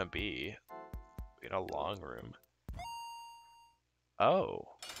who it's gonna be. We got a long room. Oh.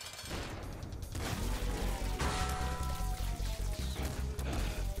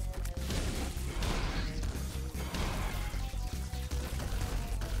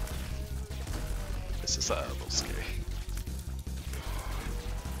 This is a little scary.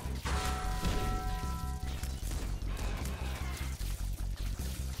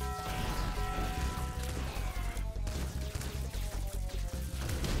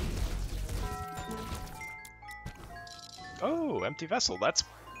 Oh, empty vessel. That's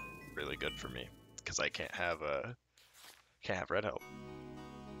really good for me because I can't have red help.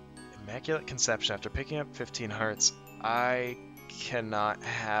 Immaculate Conception. After picking up 15 hearts, I cannot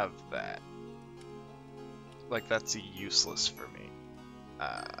have that. Like, that's useless for me.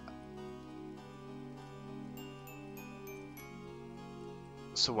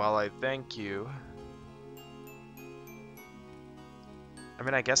 So while I thank you, I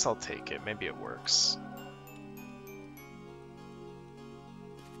mean, I guess I'll take it. Maybe it works.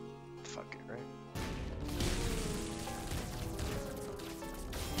 Fuck it, right?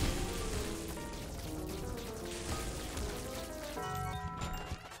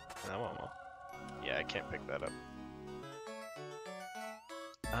 Yeah, I can't pick that up.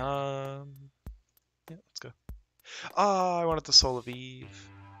 Yeah, let's go. Oh, I wanted the Soul of Eve.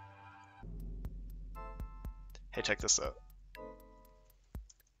 Hey, check this out.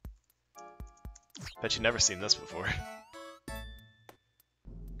 Bet you've never seen this before.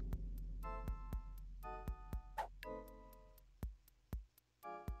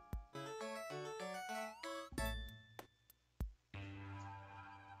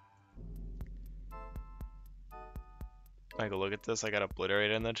 Michael, look at this. I got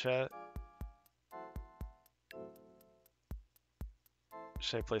obliterated in the chat.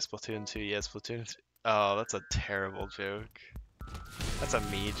 Should I play Splatoon 2? Yes, Splatoon 2. Oh, that's a terrible joke. That's a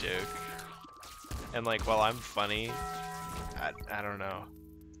me joke. And like, while I'm funny, I don't know.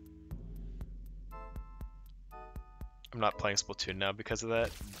 I'm not playing Splatoon now because of that.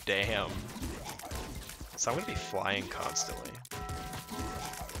 Damn. So I'm gonna be flying constantly,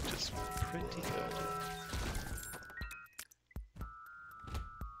 which is pretty good.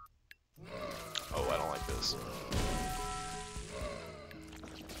 Oh, I don't like this.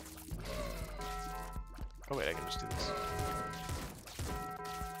 Oh wait, I can just do this.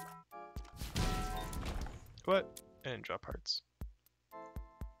 What? I didn't drop hearts.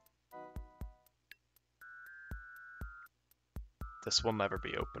 This will never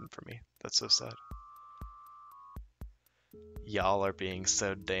be open for me. That's so sad. Y'all are being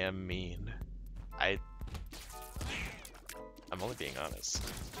so damn mean. I'm only being honest.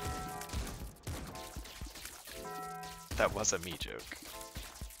 That was a me joke.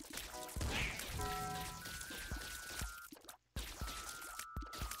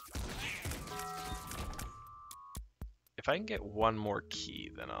 If I can get one more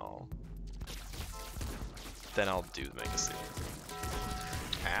key, then I'll do the Mega Satan.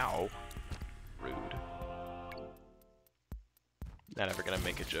 Ow. Rude. Not ever gonna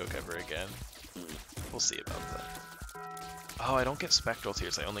make a joke ever again. We'll see about that. Oh, I don't get Spectral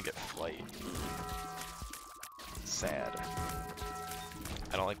Tears, I only get Flight. Sad.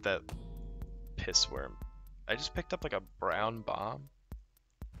 I don't like that piss worm. I just picked up like a brown bomb.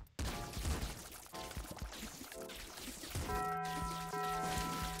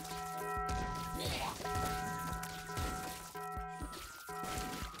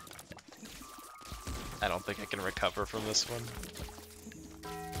 I don't think I can recover from this one.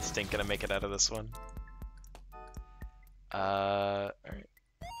 Stink gonna make it out of this one. Alright.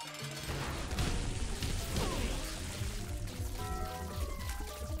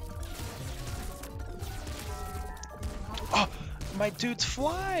 Oh! My dudes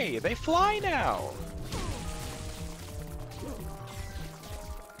fly! They fly now!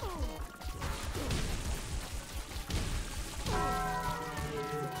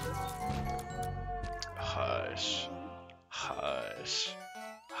 Hush. Hush.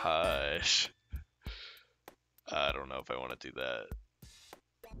 Hush. I don't know if I want to do that.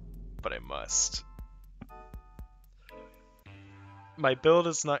 But I must. My build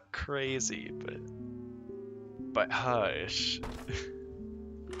is not crazy, but hush.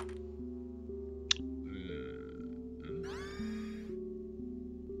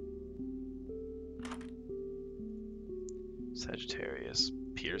 Sagittarius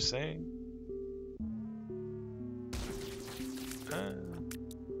piercing.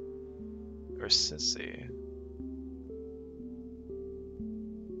 Or Sissy.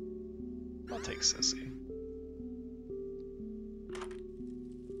 I'll take Sissy.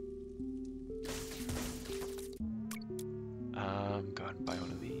 Go ahead and buy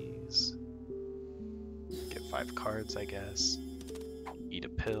one of these. Get 5 cards, I guess. Eat a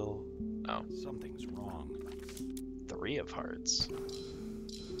pill. Oh. Something's wrong. 3 of hearts.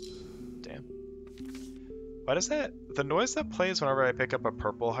 Damn. Why does that... The noise that plays whenever I pick up a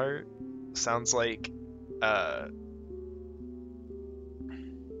purple heart sounds like...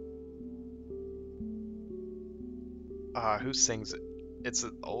 who sings it? It's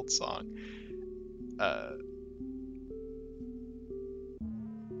an old song.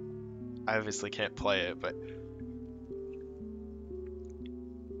 I obviously can't play it, but...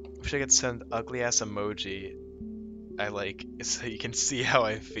 I wish I could send ugly ass emoji. I like, so you can see how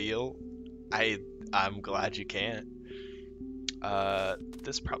I feel. I'm glad you can't.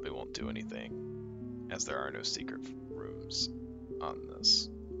 This probably won't do anything, as there are no secret rooms on this.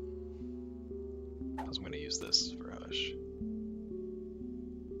 I'm gonna use this for Hush.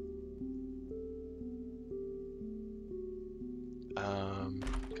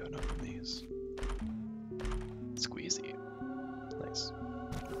 Go and open these. Squeezy. Nice.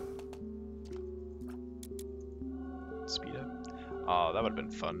 Speed up. Oh, that would have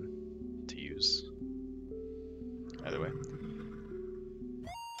been fun to use. Either way.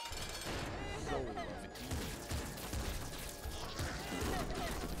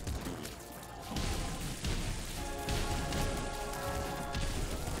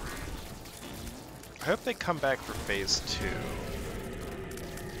 I hope they come back for phase 2.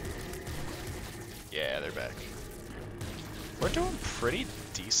 Yeah, they're back. We're doing pretty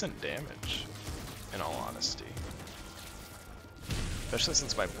decent damage, in all honesty. Especially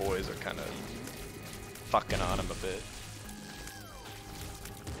since my boys are kind of fucking on him a bit.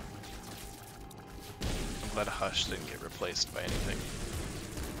 I'm glad Hush didn't get replaced by anything.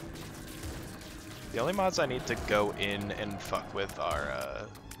 The only mods I need to go in and fuck with are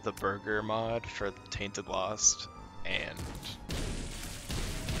the burger mod for Tainted Lost and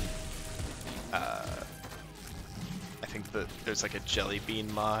I think that there's like a jelly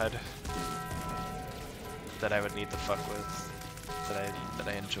bean mod that I would need to fuck with that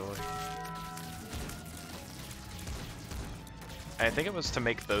I enjoy. And I think it was to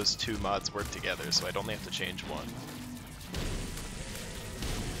make those 2 mods work together, so I'd only have to change one.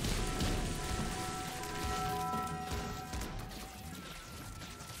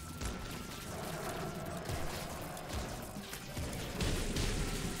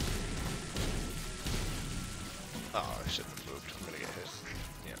 Oh, I shouldn't have moved. I'm gonna get hit.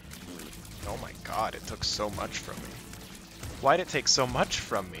 Yeah. Oh my god, it took so much from me. Why'd it take so much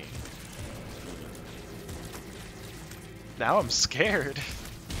from me? Now I'm scared.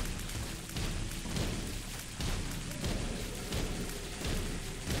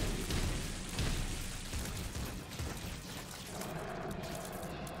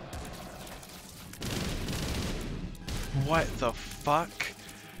 What the fuck?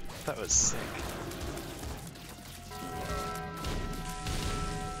 That was sick.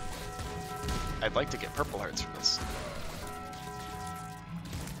 I'd like to get purple hearts from this.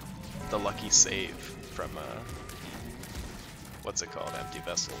 The lucky save from, what's it called? Empty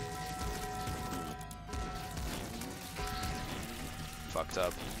Vessel. Fucked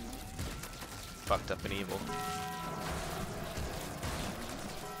up. Fucked up and evil.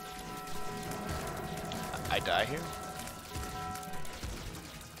 I die here?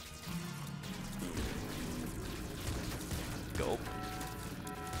 Gulp.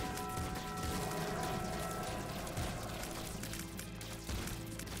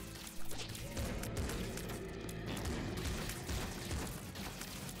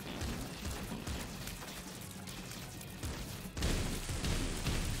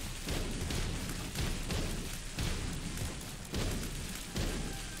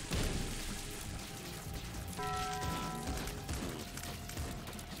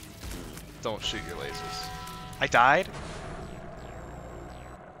 Don't shoot your lasers. I died?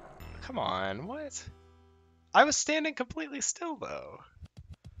 Come on, what? I was standing completely still, though.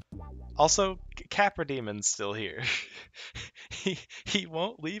 Also, Capra Demon's still here. he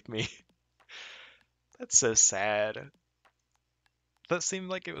won't leave me. That's so sad. That seemed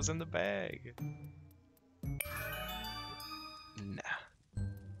like it was in the bag.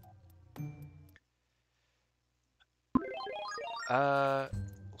 Nah.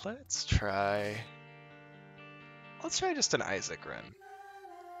 Let's try just an Isaac run.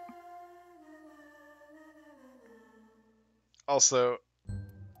 Also,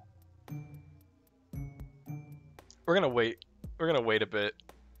 we're gonna wait a bit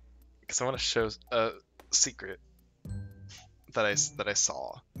because I want to show a secret that I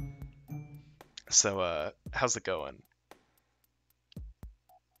saw. So how's it going?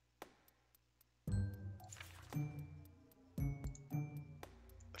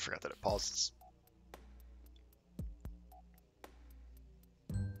 I forgot that it pauses.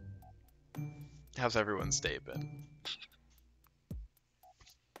 How's everyone's day been?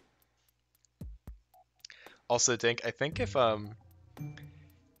 Also, Dink, I think if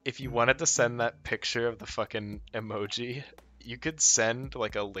you wanted to send that picture of the fucking emoji, you could send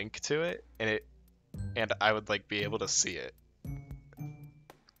like a link to it, and I would like be able to see it.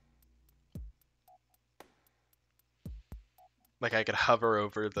 Like I could hover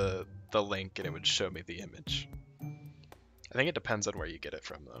over the link and it would show me the image. I think it depends on where you get it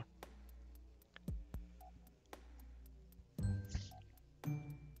from, though.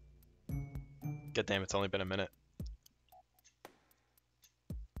 God damn, it's only been a minute.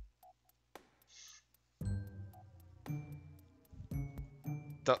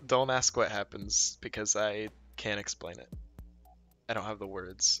 Don't ask what happens, because I can't explain it. I don't have the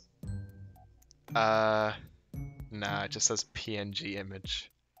words. Nah, it just says PNG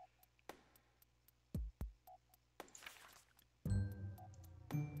image.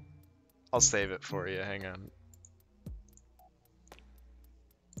 I'll save it for you, hang on.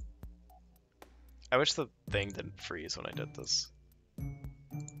 I wish the thing didn't freeze when I did this.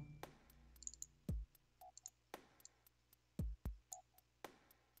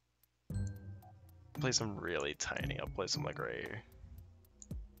 Play some really tiny, I'll play some like right here.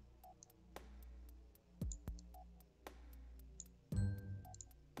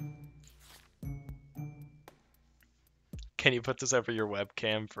 Can you put this over your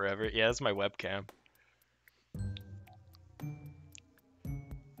webcam forever? Yeah, it's my webcam.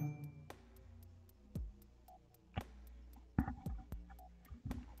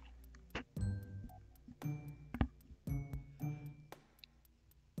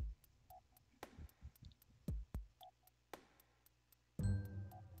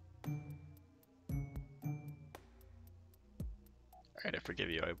 Alright, I forgive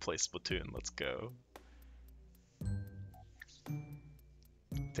you, I play Splatoon, let's go.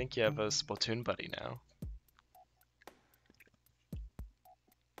 I think you have a Splatoon buddy now.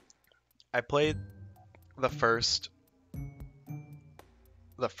 I played the first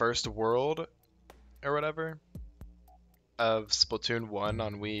world or whatever of Splatoon 1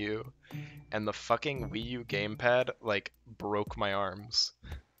 on Wii U, and the fucking Wii U gamepad like broke my arms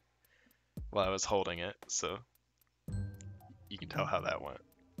while I was holding it, so you can tell how that went.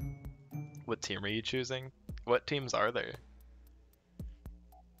 What team are you choosing? What teams are there?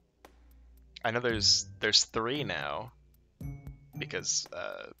 I know there's 3 now because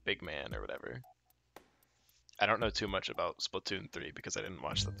Big Man or whatever. I don't know too much about Splatoon 3 because I didn't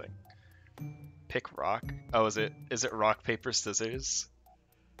watch the thing. Pick rock? Oh, is it rock, paper, scissors?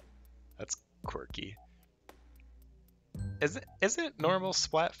 That's quirky. Isn't normal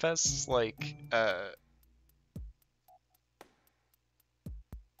Splatfests like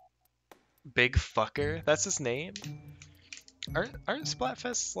Big Fucker? That's his name? Aren't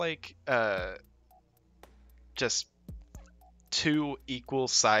Splatfests like just 2 equal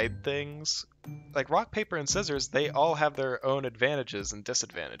side things? Like rock, paper, and scissors, they all have their own advantages and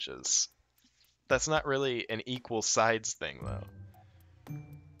disadvantages. That's not really an equal sides thing, though.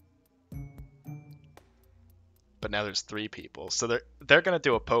 But now there's 3 people, so they're gonna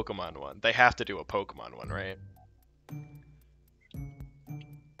do a Pokemon one. They have to do a Pokemon one, right?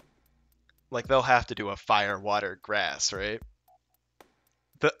 Like they'll have to do a fire, water, grass, right?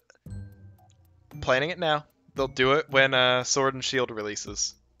 Planning it now. They'll do it when Sword and Shield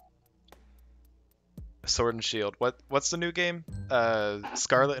releases. Sword and Shield. What's the new game?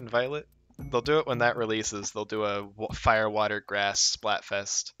 Scarlet and Violet? They'll do it when that releases. They'll do a fire, water, grass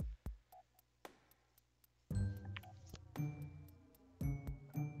Splatfest.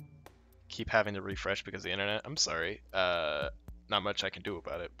 Keep having to refresh because of the internet. I'm sorry. Not much I can do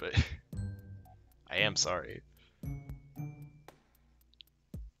about it, but I am sorry.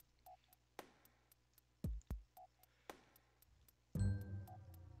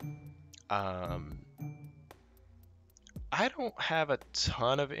 I don't have a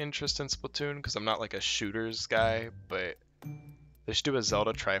ton of interest in Splatoon because I'm not like a shooters guy, but they should do a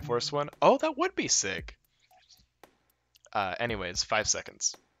Zelda Triforce one. Oh, that would be sick. Anyways, 5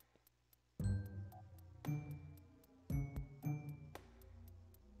 seconds.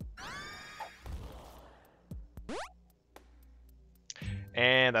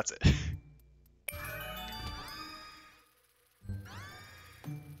 And that's it.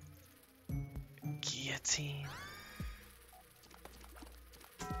 Guillotine.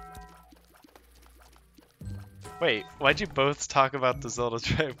 Wait, why'd you both talk about the Zelda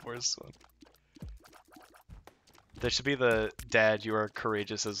Triforce one? There should be the Dad, you are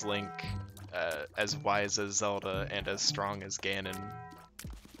courageous as Link, as wise as Zelda, and as strong as Ganon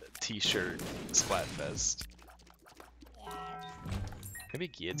t-shirt Splatfest. Maybe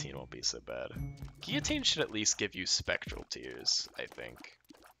Guillotine won't be so bad. Guillotine should at least give you Spectral Tears, I think.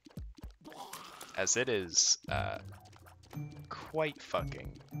 As it is, quite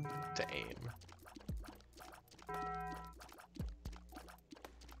fucking to aim.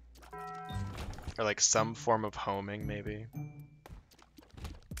 Or like some form of homing, maybe.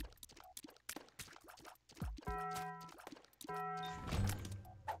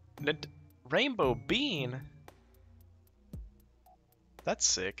 Rainbow Bean? That's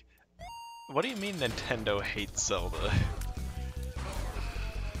sick. What do you mean Nintendo hates Zelda?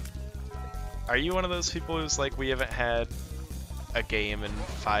 Are you one of those people who's like, we haven't had a game in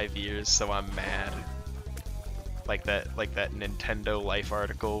 5 years, so I'm mad? Like that Nintendo Life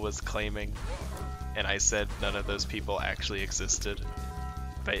article was claiming, and I said none of those people actually existed.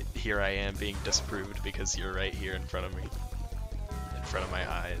 But here I am being disproved because you're right here in front of me. In front of my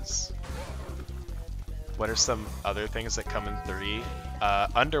eyes. What are some other things that come in 3?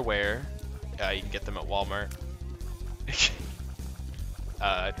 Underwear. You can get them at Walmart.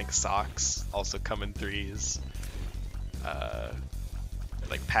 I think socks also come in 3s.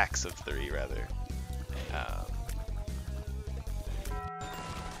 Like packs of 3, rather.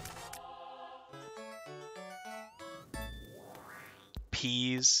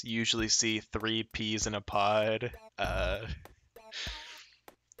 Peas. Usually see 3 peas in a pod.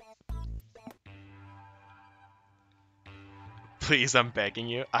 Please, I'm begging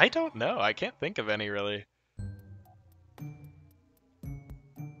you. I don't know. I can't think of any, really.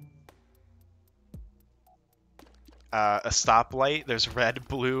 A stoplight. There's red,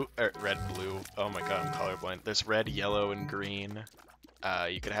 blue. Oh my god, I'm colorblind. There's red, yellow, and green.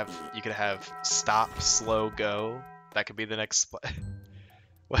 You could have stop, slow, go. That could be the next.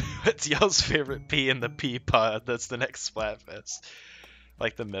 What's y'all's favorite pea in the pea pod? That's the next Splatfest.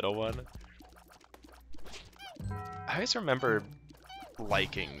 Like the middle one. I always remember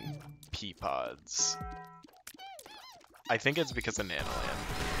liking pea pods. I think it's because of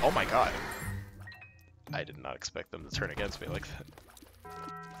Nanoland. Oh my god. I did not expect them to turn against me like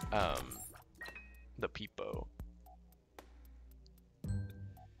that. The Peepo.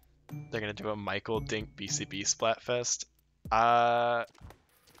 They're gonna do a Michael Dink BCB Splatfest. I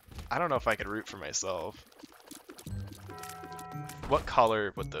don't know if I could root for myself. What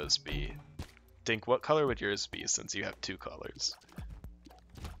color would those be? Dink, what color would yours be since you have 2 colors?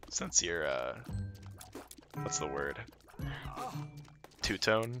 Since you're, what's the word?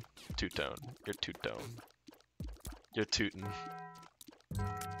 Two-tone? Two-tone. You're two-tone. You're tootin'.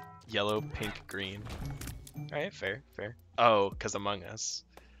 Yellow, pink, green. Alright, fair, fair. Oh, because Among Us.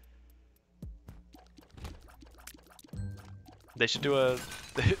 They should do a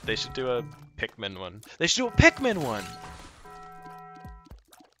Pikmin one. They should do a Pikmin one!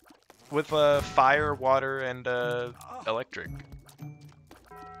 With fire, water, and electric.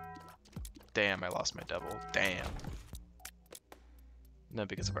 Damn, I lost my devil. Damn. No,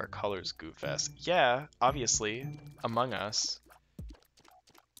 because of our colors goof ass. Yeah, obviously. Among Us.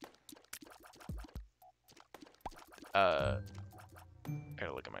 I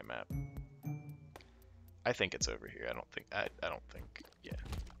gotta look at my map. I think it's over here. I don't think. Yeah.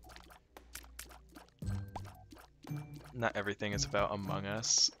 Not everything is about Among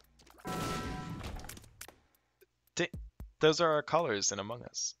Us. Those are our colors in Among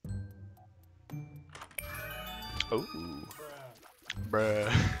Us. Oh.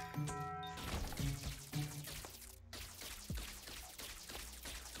 Bruh.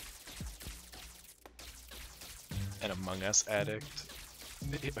 An Among Us addict.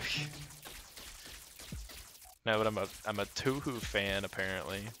 No, but I'm a Touhou fan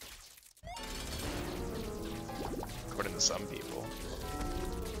apparently. According to some people.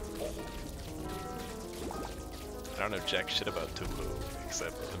 don't know jack shit about Toho,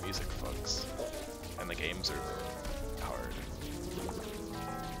 except the music fucks. And the games are hard.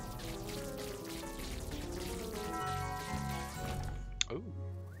 Ooh.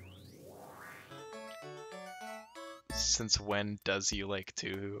 Since when does you like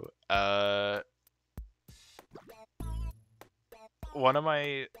Toho? One of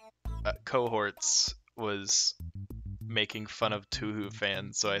my cohorts was making fun of Toho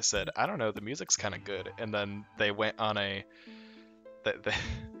fans, so I said, I don't know, the music's kind of good. And then they went on a...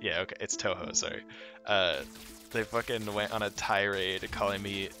 yeah, okay, it's Toho, sorry. They fucking went on a tirade calling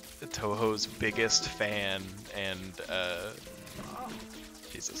me Toho's biggest fan, and,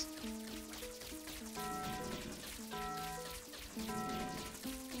 Jesus.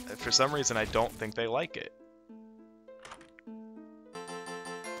 For some reason, I don't think they like it.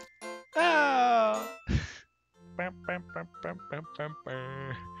 Oh!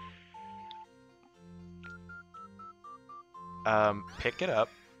 Pick it up.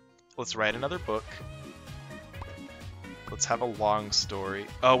 Let's write another book. Let's have a long story.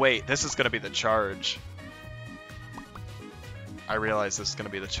 Oh wait, this is gonna be the charge. I realize this is gonna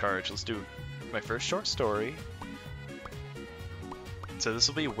be the charge. Let's do my first short story. So this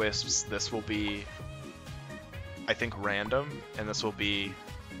will be Wisps, this will be, I think, random, and this will be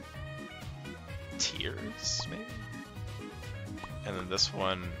Tears, maybe? And then this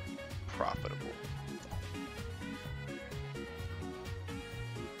one, Profitable.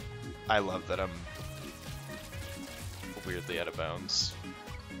 I love that I'm weirdly out of bounds.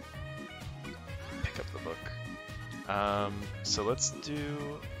 Pick up the book. So let's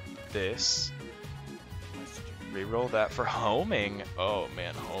do this. Reroll that for homing. Oh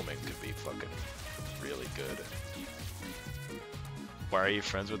man, homing could be fucking really good. Why are you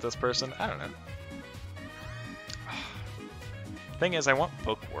friends with this person? I don't know. Thing is, I want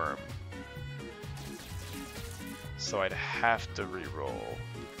Bookworm. So I'd have to reroll.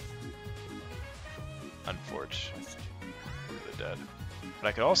 Unfortunately. Look at the dead. But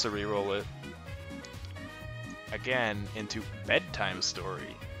I could also reroll it again into Bedtime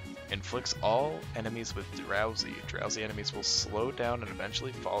Story. Inflicts all enemies with drowsy. Drowsy enemies will slow down and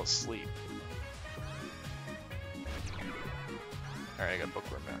eventually fall asleep. Alright, I got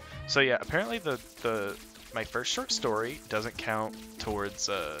Bookworm now. So yeah, apparently my first short story doesn't count towards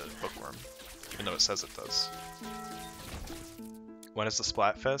Bookworm, even though it says it does. When is the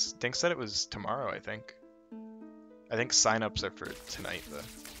Splatfest? Dink said it was tomorrow, I think. I think sign-ups are for tonight, though.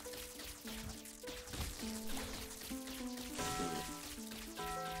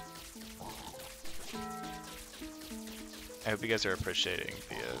 I hope you guys are appreciating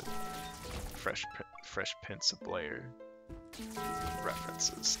the Fresh Prince of Blair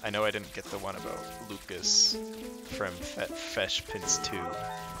references. I know I didn't get the one about Lucas from Fresh Prince 2,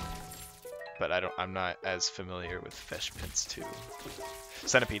 but I'm not as familiar with Fresh Prince 2.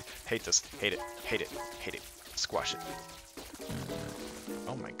 Centipede, hate this, hate it, hate it, hate it, squash it.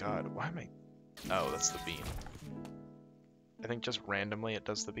 Oh my god, why am I... Oh, that's the bean. I think just randomly it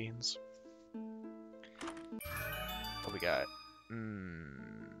does the beans. What we got?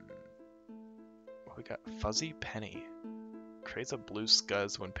 What we got? Fuzzy Penny. Creates a blue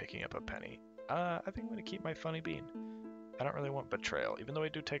scuzz when picking up a penny. I think I'm gonna keep my funny bean. I don't really want Betrayal, even though I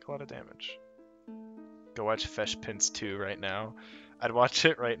do take a lot of damage. Go watch Fresh Prince 2 right now. I'd watch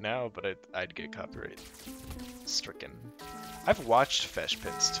it right now, but I'd get copyright stricken. I've watched Fresh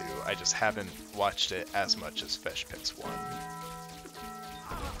Prince 2, I just haven't watched it as much as Fresh Prince 1.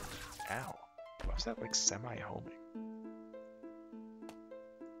 Ow. Why was that like semi-homing?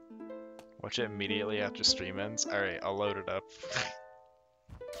 Watch it immediately after stream ends? Alright, I'll load it up.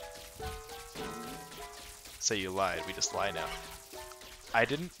 Say you lied, we just lie now. I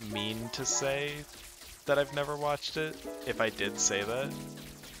didn't mean to say that I've never watched it. If I did say that,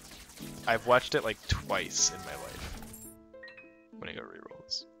 I've watched it like twice in my life. I'm gonna go reroll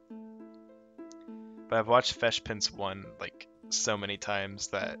this. But I've watched Fresh Prince 1 like so many times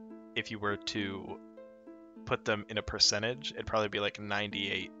that if you were to put them in a percentage, it'd probably be like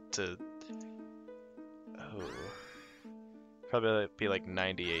 98 to... Oh. Probably be like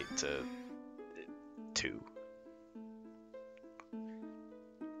 98 to 2.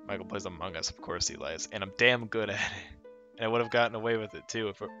 Michael plays Among Us, of course he lies, and I'm damn good at it. And I would have gotten away with it too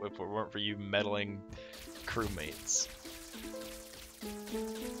if it weren't for you meddling crewmates.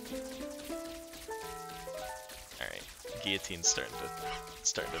 Alright, Guillotine's starting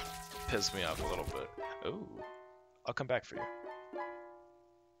to piss me off a little bit. Ooh, I'll come back for you.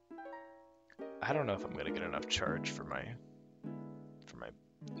 I don't know if I'm gonna get enough charge for my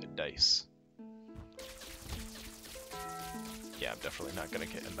dice. Yeah, I'm definitely not gonna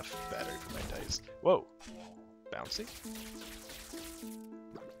get enough battery for my dice. Whoa! bouncy.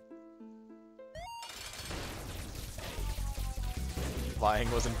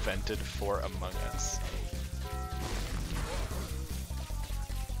 Flying was invented for Among Us.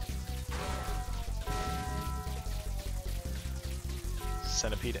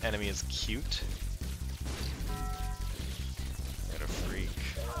 Centipede enemy is cute. What a freak.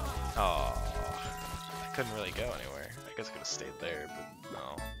 Oh, I couldn't really go anywhere. I guess I could have stayed there, but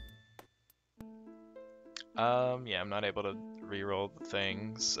no. Yeah, I'm not able to reroll the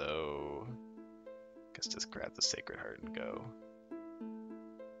thing, so guess just grab the Sacred Heart and go.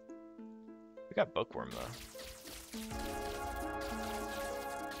 We got Bookworm though.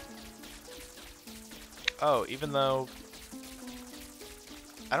 Oh, even though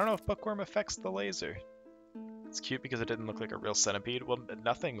I don't know if Bookworm affects the laser. It's cute because it didn't look like a real centipede. Well,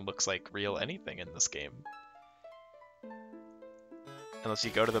 nothing looks like real anything in this game. Unless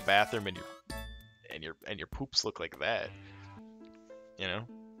you go to the bathroom and your poops look like that. You know?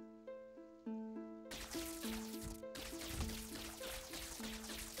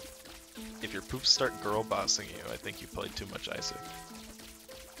 If your poops start girl bossing you, I think you played too much Isaac.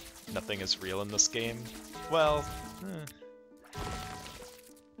 Nothing is real in this game. Well,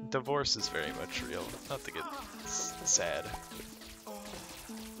 divorce is very much real. Not to get sad.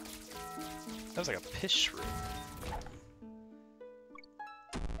 That was like a piss shroom.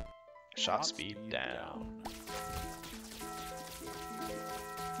 Shot speed down.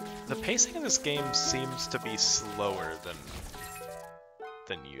 The pacing of this game seems to be slower than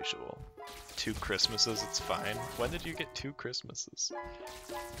usual. 2 Christmases, it's fine. When did you get 2 Christmases?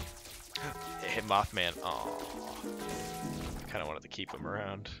 Hey, Mothman. Aww. Kind of wanted to keep him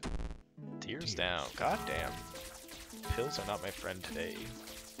around. Tears down. God damn. Pills are not my friend today.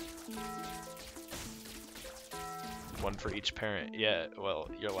 1 for each parent. Yeah,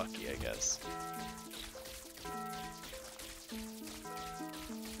 well, you're lucky, I guess.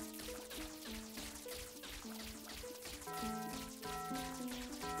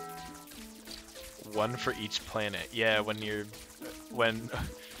 One for each planet. Yeah, when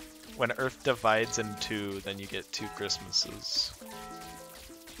Earth divides in 2, then you get 2 Christmases.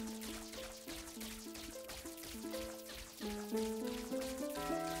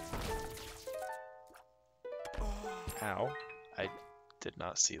 Ow. I did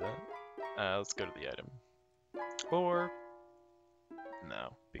not see that. Let's go to the item. Or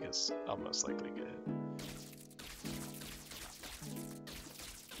no, because I'll most likely get it.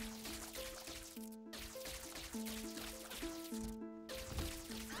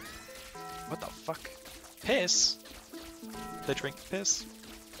 What the fuck? Piss? They drink piss?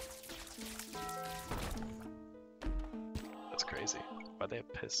 That's crazy. Why'd they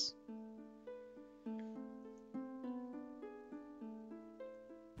have piss?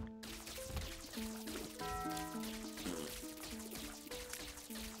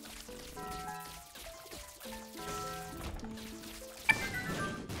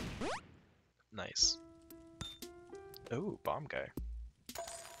 Nice. Ooh, bomb guy.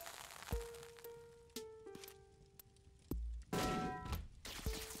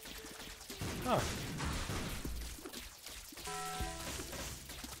 Huh.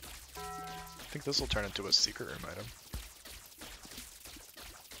 I think this will turn into a secret room item.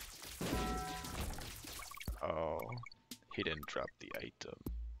 Oh, he didn't drop the item.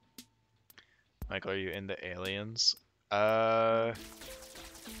 Michael, are you into aliens?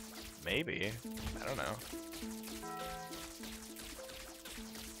 Maybe. I don't know.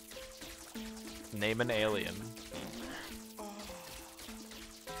 Name an alien.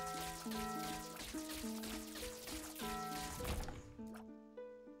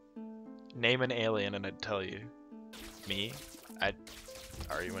 Name an alien and I'd tell you. Me?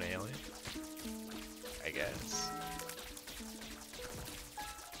 Are you an alien? I guess.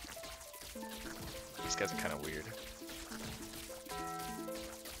 These guys are kind of weird.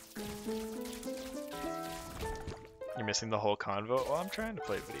 You're missing the whole convo? Well, I'm trying to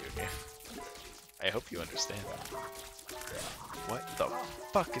play a video game. I hope you understand. What the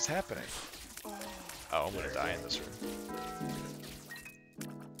fuck is happening? Oh, I'm gonna die in this room.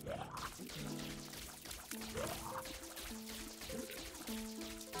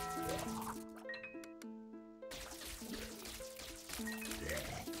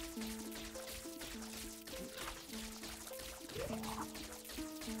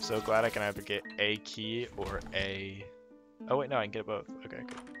 So glad I can either get a key or a... Oh wait, no, I can get both. Okay,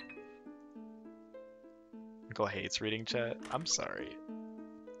 good. Nicole hates reading chat. I'm sorry.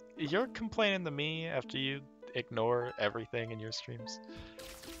 You're complaining to me after you ignore everything in your streams?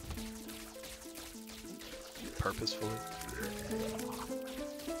 Purposefully?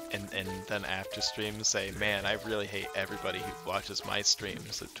 and then after stream say, man, I really hate everybody who watches my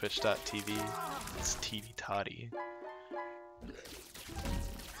streams at twitch.tv. It's TV Toddy.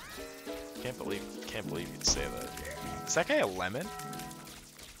 Can't believe you'd say that. Is that guy a lemon?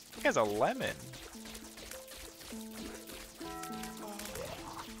 That guy's a lemon.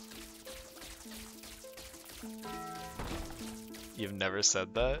 You've never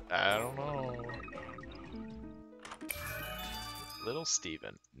said that? I don't know. Little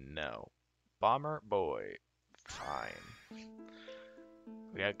Steven, no. Bomber boy, fine.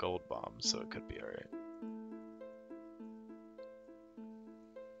 We got gold bombs, so it could be alright.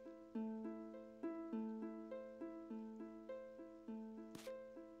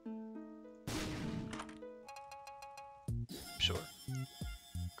 Sure.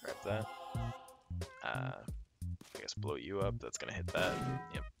 Grab that. I guess blow you up. That's gonna hit that.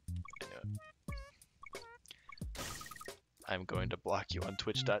 Yep. I knew it. I'm going to block you on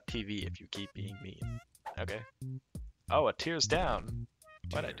twitch.tv if you keep being mean. Okay. Oh, a tears down.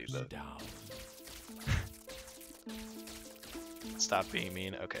 Why'd I do that? Down. Stop being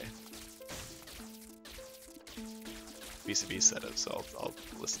mean. Okay. BCB said it, so I'll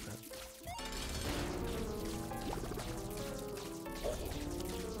listen to him.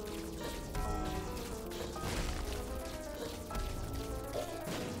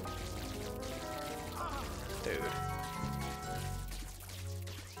 Dude.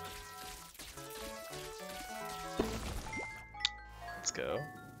 Let's go.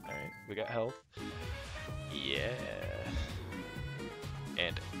 Alright, we got health. Yeah.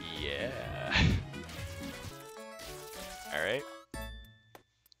 And yeah. Alright.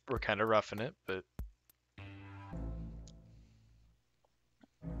 We're kind of roughing it, but...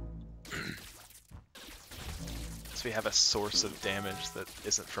 So we have a source of damage that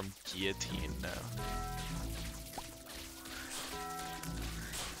isn't from guillotine now.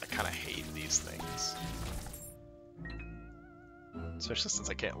 I kind of hate these things. Especially since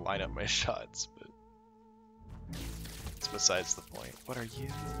I can't line up my shots, but... it's besides the point. What are you?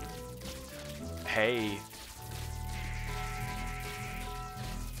 Hey!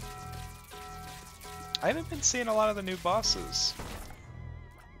 I haven't been seeing a lot of the new bosses.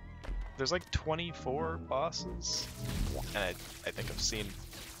 There's like 24 bosses, and I think I've seen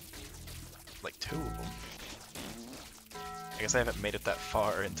like 2 of them. I guess I haven't made it that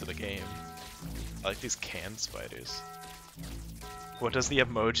far into the game. I like these can spiders. What does the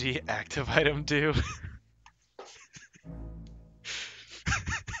emoji active item do?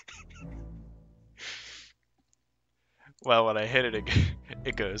 Well, when I hit it,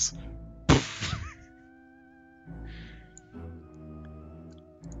 it goes.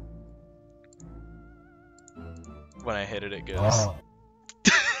 When I hit it, it goes. Oh.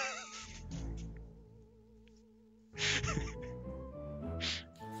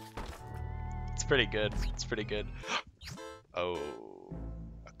 It's pretty good. It's pretty good. Oh,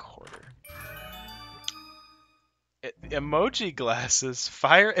 a quarter. Emoji glasses.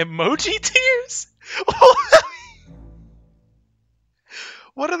 Fire emoji tears?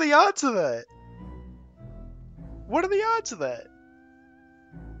 What are the odds of that? What are the odds of that?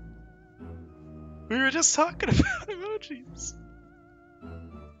 We were just talking about emojis.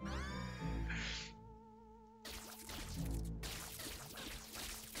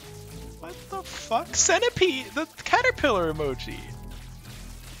 What the fuck? Centipede! The caterpillar emoji!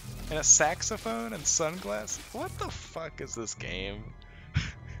 And a saxophone and sunglasses? What the fuck is this game?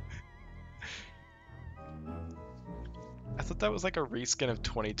 I thought that was like a reskin of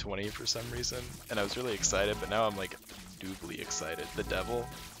 2020 for some reason, and I was really excited, but now I'm like doubly excited. The devil?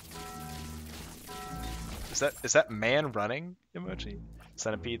 Is that man running emoji?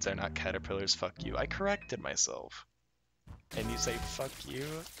 Centipedes are not caterpillars, fuck you. I corrected myself. And you say fuck you?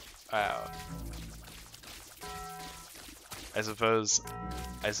 Wow. I suppose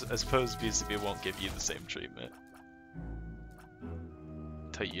BCB won't give you the same treatment.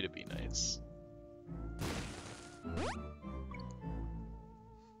 Tell you to be nice.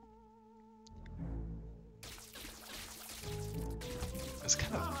 It's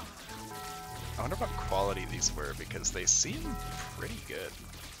kind of... I wonder what quality these were, because they seem pretty good.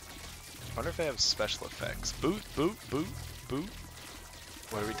 I wonder if they have special effects. Boot, boot, boot, boot.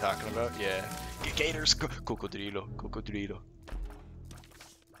 What are we talking about? Yeah. Gators! Cocodrilo, cocodrilo.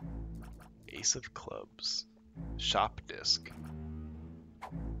 Ace of clubs. Shop disc.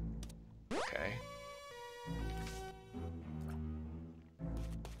 Okay.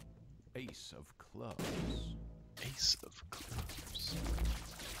 Ace of clubs. Ace of clubs.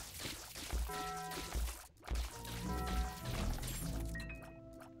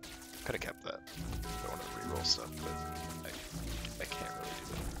 could have kept that. I wanted to reroll stuff, but I can't really do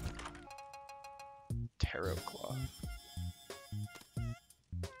that. Tarot Claw.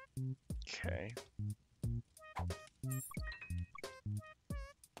 Okay.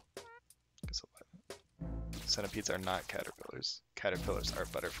 Guess I'll buy that. Centipedes are not caterpillars. Caterpillars are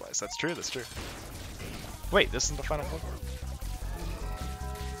butterflies. That's true, that's true. Wait, this isn't the final Pokemon?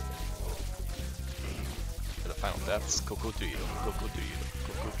 For the final deaths, Cocodrilo, Cocodrilo,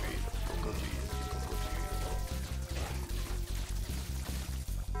 Cocodrilo, Cocodrilo, Cocodrilo.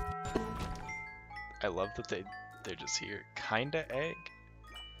 I love that they're just here. Kinda egg?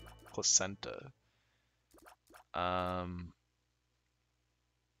 Placenta. I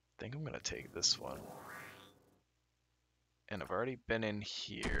think I'm gonna take this one. And I've already been in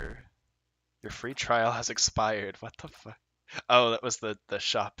here. Your free trial has expired. What the fuck? Oh, that was the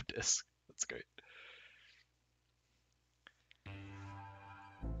shop disc. That's great.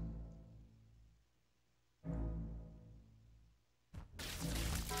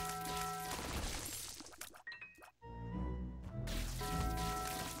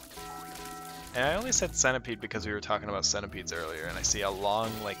 And I only said centipede because we were talking about centipedes earlier, and I see a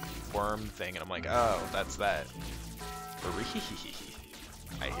long, like, worm thing, and I'm like, oh, that's that.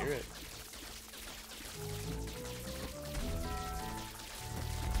 I hear it.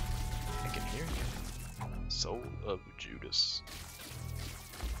 I can hear you. Soul of Judas.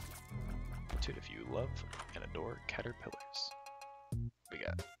 Dude, if you love and adore caterpillars. We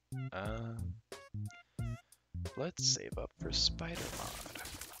got, let's save up for Spider Mod.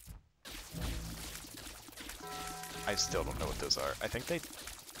 I still don't know what those are. I think they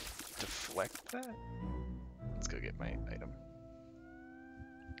deflect that? Let's go get my item.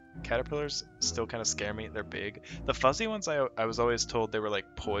 Caterpillars still kind of scare me. They're big. The fuzzy ones, I was always told they were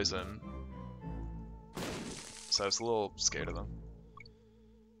like poison. So I was a little scared of them.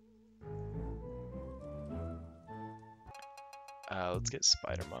 Let's get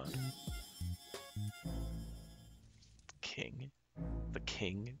Spider Mod. King. The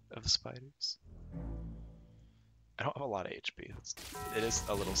king of spiders. I don't have a lot of HP. It is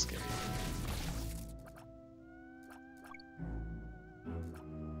a little scary.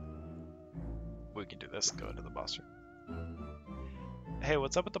 We can do this and go into the boss room. Hey,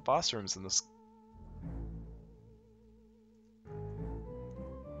 what's up with the boss rooms in this?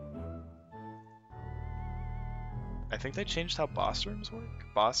 I think they changed how boss rooms work.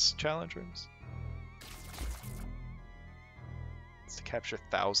 Boss challenge rooms. It's to capture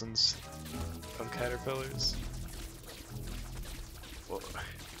thousands of caterpillars. Whoa.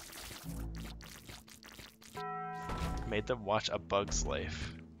 Made them watch A Bug's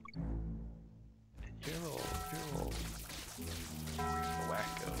Life. You're a little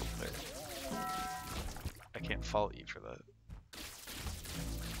wacko there. I can't fault you for that.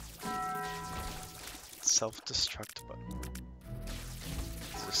 Self-destruct button.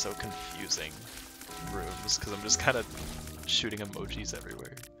 These are so confusing rooms because I'm just kind of shooting emojis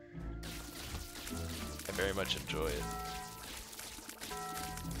everywhere. I very much enjoy it.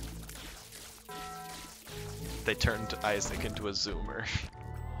 They turned Isaac into a zoomer.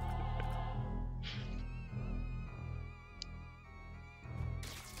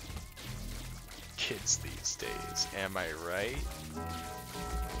 Kids these days, am I right?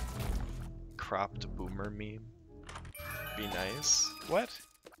 Cropped boomer meme. Be nice. What?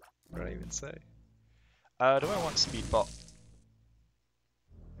 What did I even say? Do I want speedball?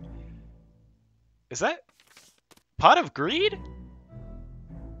 Is that Pot of Greed?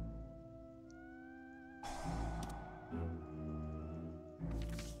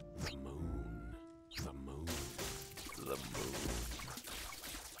 The moon. The moon. The moon.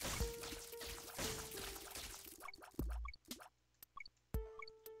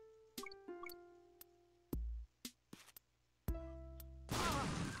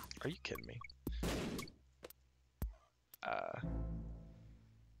 Are you kidding me? I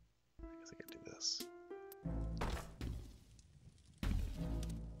guess I could do this.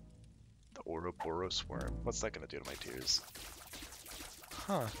 The Ouroboros worm. What's that gonna do to my tears?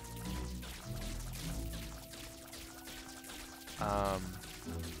 Huh.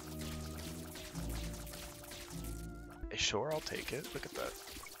 Sure, I'll take it. Look at that.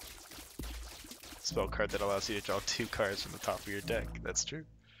 Spell card that allows you to draw 2 cards from the top of your deck. That's true.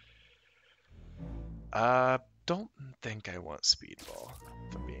 Don't think I want Speedball,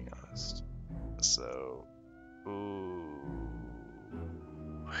 if I'm being honest. So, ooh.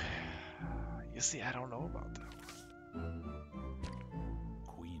 You see, I don't know about that one.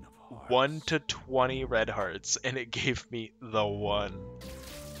 Queen of Hearts. 1 to 20 red hearts, and it gave me the 1.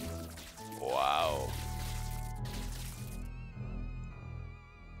 Wow.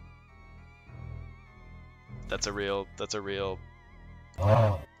 That's a real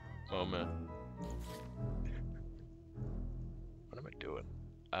Ah. moment. What am I doing?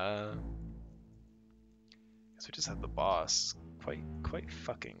 Guess we just have the boss. Quite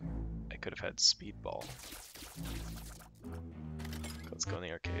fucking. I could have had speedball. Let's go in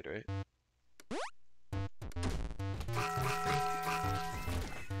the arcade, right?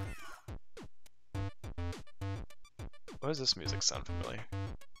 Why does this music sound familiar?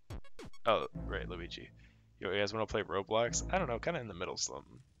 Oh, right, Luigi. You guys want to play Roblox? I don't know, kind of in the middle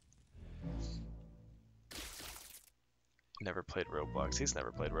something. Never played Roblox. He's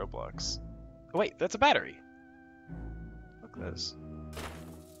never played Roblox. Oh, wait, that's a battery! Look at this.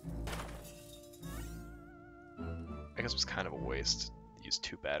 I guess it was kind of a waste to use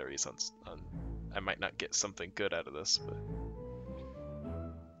 2 batteries on... I might not get something good out of this, but...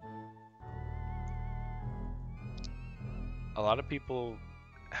 A lot of people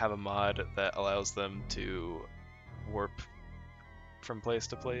have a mod that allows them to warp from place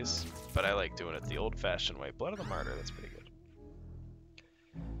to place, but I like doing it the old-fashioned way. Blood of the Martyr, that's pretty good.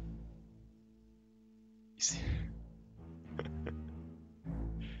 You see...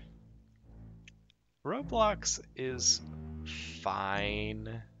 Roblox is fine.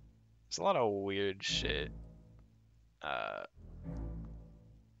 There's a lot of weird shit. But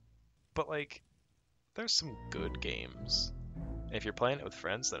like, there's some good games. And if you're playing it with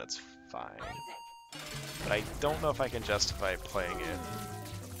friends, then it's fine. But I don't know if I can justify playing it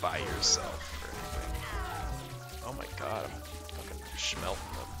by yourself or anything. Oh my god, I'm fucking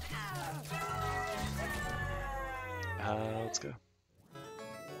schmelting them. Let's go.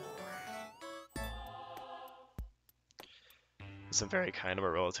 I'm very kind of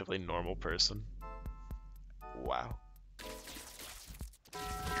a relatively normal person. Wow.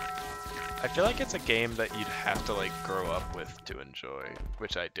 I feel like it's a game that you'd have to like grow up with to enjoy,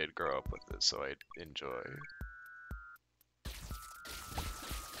 which I did grow up with it, so I enjoy.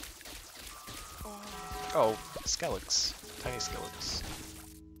 Oh, Skelligs. Tiny Skelligs.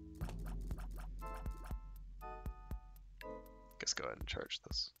 Guess go ahead and charge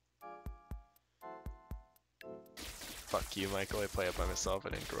this. Fuck you, Michael. I play it by myself. I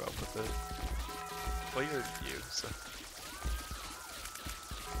didn't grow up with it. Well, you're you, so.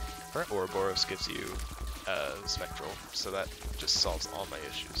 Burnt Ouroboros gives you Spectral, so that just solves all my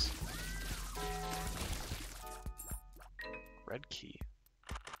issues. Red key.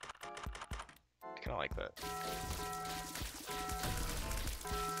 I kinda like that.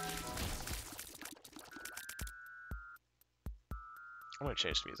 I'm gonna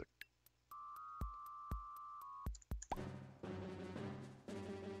change the music.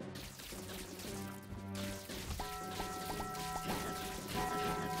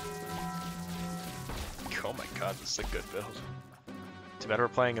 Oh my god, this is a good build. Too bad we're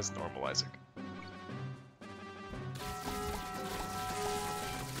playing as Normalizer.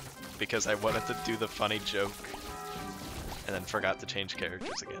 Because I wanted to do the funny joke, and then forgot to change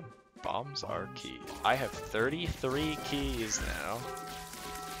characters again. Bombs are key. I have 33 keys now.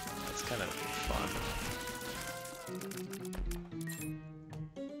 That's kind of fun.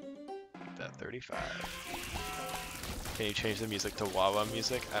 That 35. Can you change the music to Wawa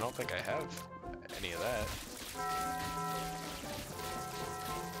music? I don't think I have any of that.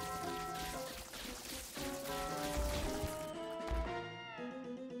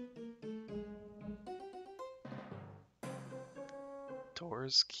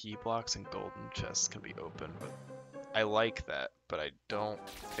 Doors, key blocks, and golden chests can be opened, but I like that, but I don't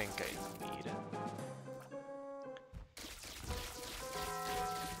think I need it.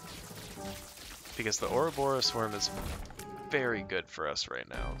 Because the Ouroboros worm is very good for us right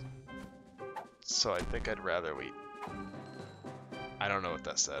now. So I think I'd rather we... I don't know what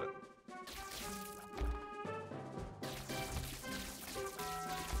that said.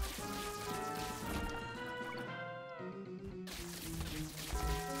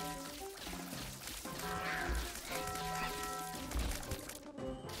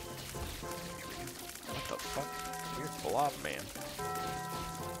 What the fuck? Weird blob man.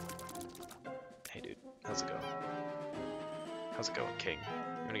 Hey dude, how's it going? How's it going, King?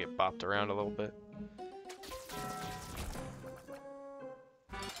 You're gonna get bopped around a little bit?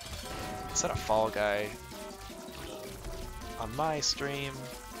 Is that a Fall Guy on my stream?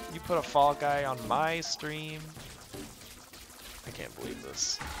 You put a Fall Guy on my stream? I can't believe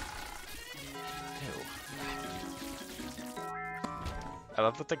this. Ew. I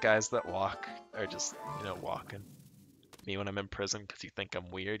love that the guys that walk are just, you know, walking. Me when I'm in prison because you think I'm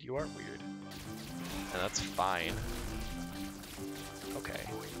weird, you are weird. And that's fine. Okay.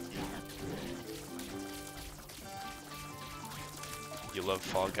 You love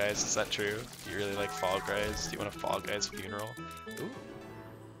Fall Guys, is that true? You really like Fall Guys? Do you want a Fall Guys funeral? Ooh.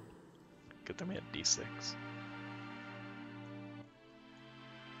 Good thing we had D6.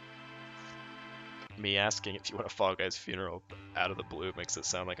 Me asking if you want a Fall Guys funeral out of the blue makes it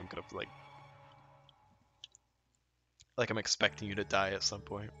sound like I'm gonna like I'm expecting you to die at some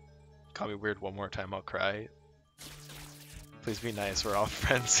point. Call me weird one more time, I'll cry. Please be nice, we're all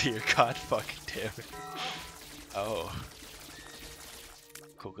friends here. God fucking damn it. Oh.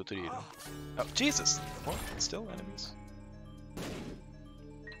 Cocotorito. Oh, Jesus! What? Still enemies?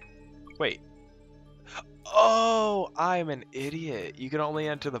 Wait. Oh, I'm an idiot. You can only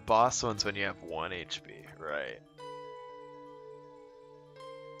enter the boss ones when you have 1 HP. Right.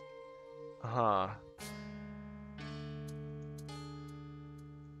 Huh.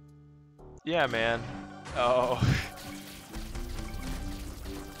 Yeah, man. Oh.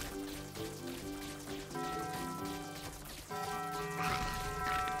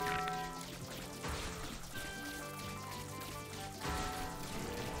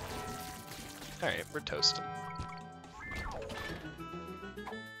 Alright, we're toasting.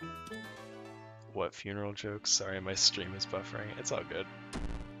 What funeral jokes? Sorry, my stream is buffering. It's all good.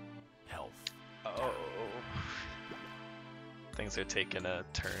 Health. Oh. Things are taking a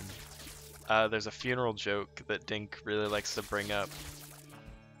turn. There's a funeral joke that Dink really likes to bring up.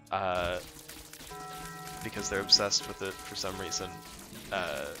 Because they're obsessed with it for some reason.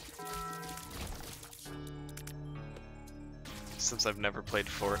 Since I've never played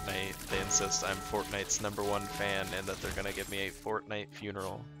Fortnite, they insist I'm Fortnite's #1 fan and that they're gonna give me a Fortnite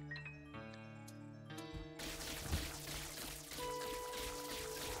funeral.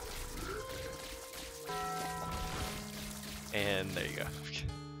 And there you go.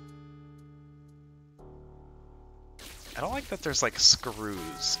 I don't like that there's like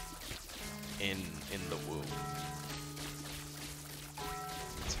screws in the womb.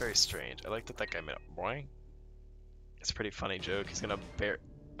 It's very strange. I like that that guy made a boing. It's a pretty funny joke. He's gonna I'm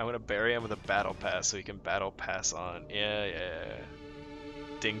gonna bury him with a battle pass so he can battle pass on. Yeah.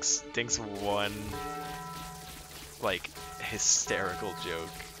 Dink's one like hysterical joke.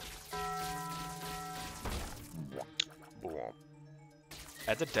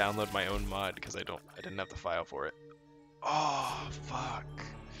 I had to download my own mod because I didn't have the file for it. Oh fuck.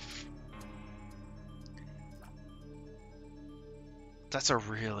 That's a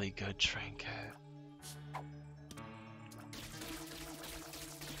really good trinket.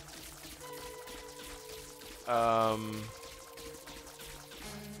 Nah,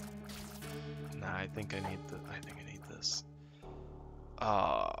 I think I need this.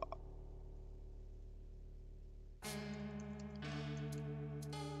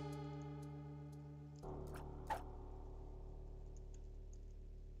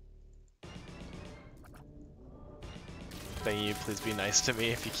 Begging you, please be nice to me.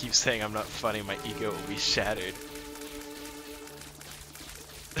 If you keep saying I'm not funny, my ego will be shattered.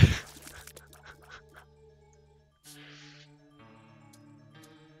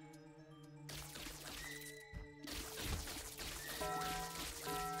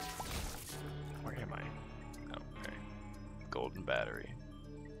 Where am I? Oh, okay. Golden battery.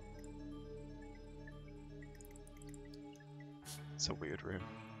 It's a weird room.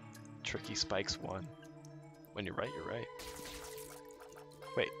 Tricky Spikes 1. When you're right, you're right.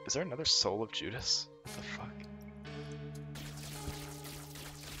 Wait, is there another Soul of Judas? What the fuck?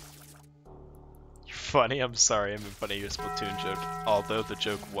 You're funny? I'm sorry, I'm in funny your Splatoon joke, although the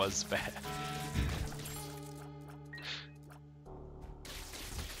joke was bad.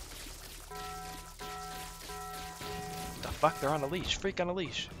 The fuck? They're on a leash. Freak on a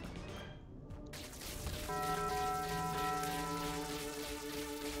leash.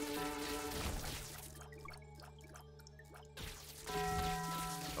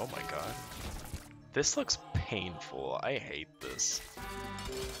 Oh my god. This looks painful. I hate this.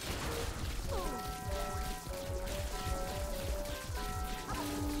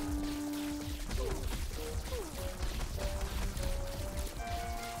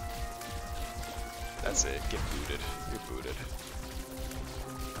 That's it. Get booted. You're booted.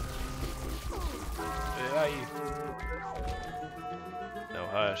 Aye. No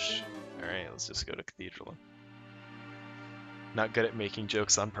hush. Alright, let's just go to Cathedral. Not good at making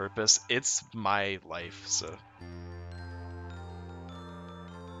jokes on purpose. It's my life, so.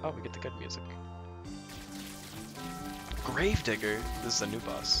 Oh, we get the good music. Gravedigger! This is a new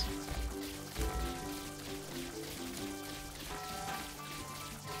boss.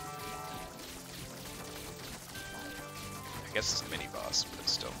 I guess it's a mini boss, but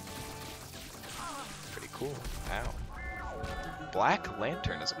it's still pretty cool. Ow. Black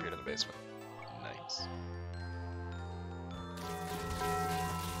Lantern has appeared in the basement. Nice.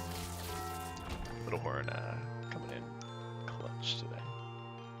 Popcorn coming in clutch today.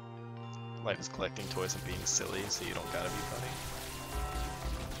 Life is collecting toys and being silly, so you don't gotta be funny.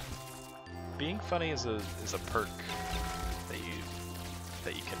 Being funny is a perk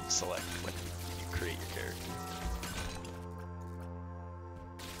that you can select when you create your character.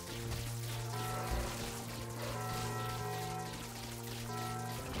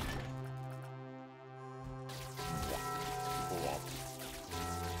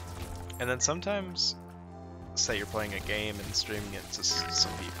 And then sometimes, say you're playing a game and streaming it to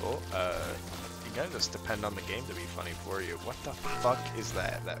some people, you gotta just depend on the game to be funny for you. What the fuck is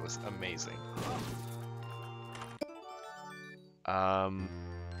that? That was amazing. Well,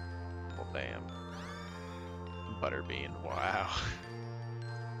 damn. Butterbean, wow.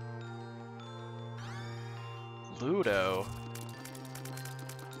 Ludo.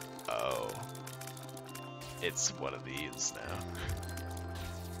 Oh. It's one of these now.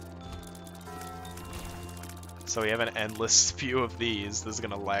 So we have an endless view of these. This is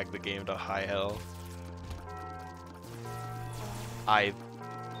gonna lag the game to high hell.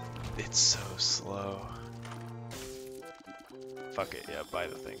 It's so slow. Fuck it, yeah, buy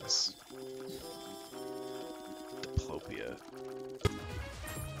the things. Diplopia.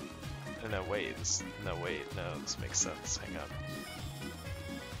 No, wait, this makes sense. Hang on.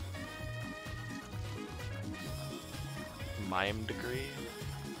 Mime degree,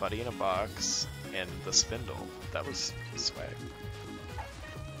 buddy in a box, and the spindle. That was swag.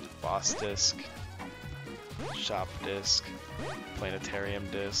 Boss disc, shop disc, planetarium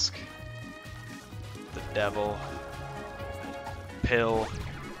disc, the devil, pill.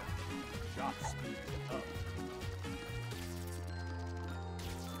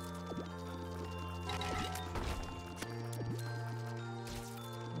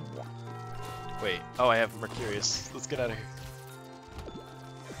 Wait, oh, I have Mercurius. Let's get out of here.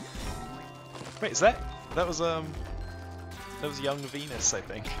 Wait, is that was young Venus, I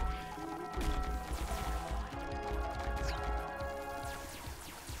think.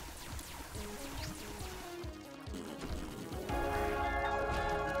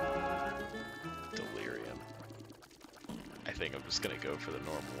 Delirium. I think I'm just gonna go for the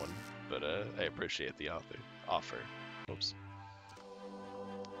normal one, but I appreciate the offer. Oops.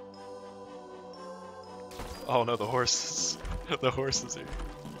 Oh no, the horses. The horses here.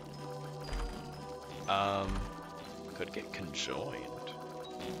 Could get conjoined.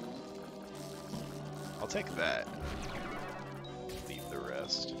 I'll take that. Leave the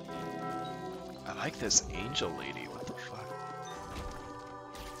rest. I like this angel lady. What the fuck?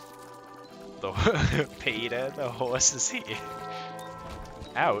 The Peter, the horse is here.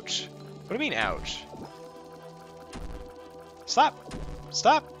 Ouch. What do you mean, ouch? Stop!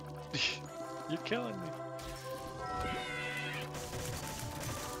 Stop! You're killing me.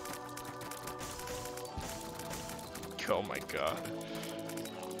 Oh my god.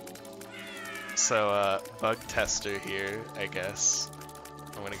 So, bug tester here, I guess.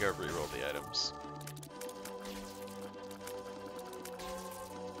 I'm gonna go reroll the items.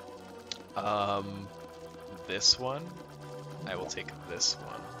 This one, I will take this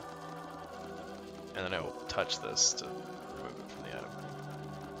one. And then I will touch this to remove it from the item.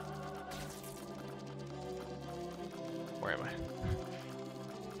 Where am I?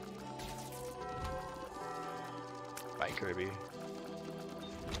 Bye, Kirby.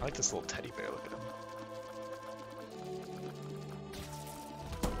 I like this little teddy bear, look at him.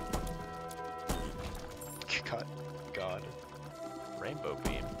 Cut. God. Rainbow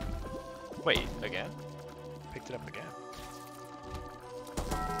beam. Wait, again? Picked it up again.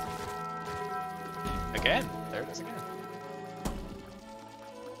 Again! There it is again.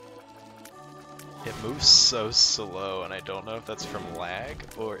 It moves so slow, and I don't know if that's from lag,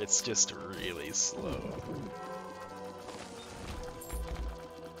 or it's just really slow.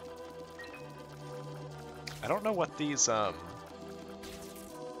 I don't know what these,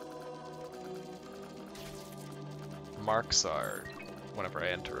 marks are whenever I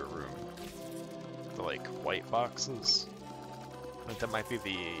enter a room. The, like, white boxes. I think that might be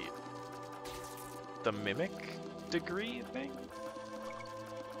the mimic degree thing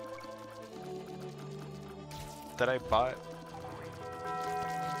that I bought.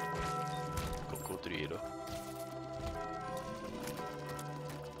 Cocodrilo.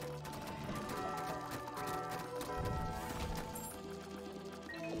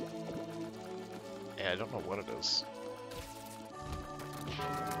 Yeah, I don't know what it is.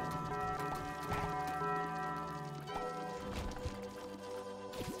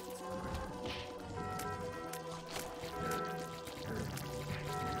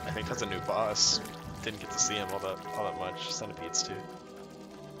 I think that's a new boss. Didn't get to see him all that much. Centipedes too.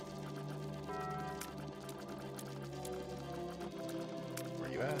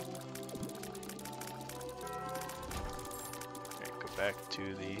 you at? Alright, go back to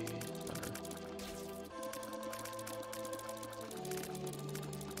the...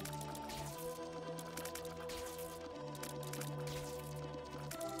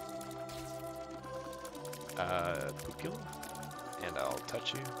 Pukil, and I'll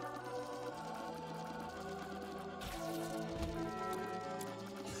touch you.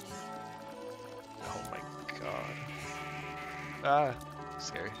 Oh my god. Ah,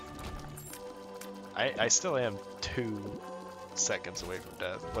 scary. I still am 2 seconds away from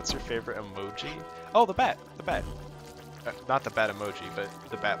death. What's your favorite emoji? Oh, the bat! The bat! Not the bat emoji, but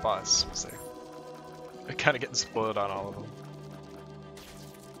the bat boss was there. I'm kind of getting spoiled on all of them.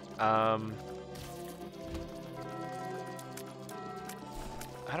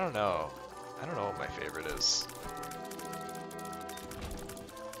 I don't know. I don't know what my favorite is.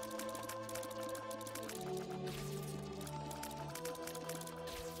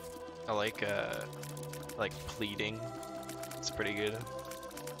 I like pleading. It's pretty good.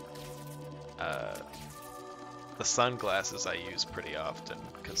 The sunglasses I use pretty often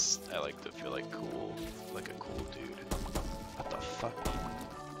because I like to feel like cool, like a cool dude. What the fuck?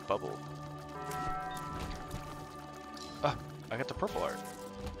 Bubble. Ah, I got the purple art.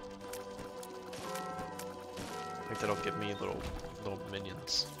 I think that'll give me little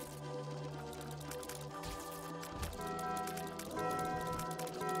minions.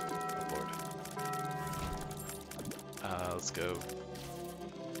 Oh lord. Let's go.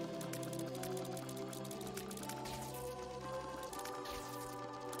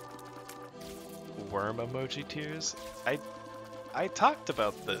 Worm emoji tears. I talked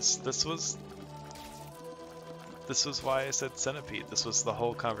about this. This was why I said centipede. This was the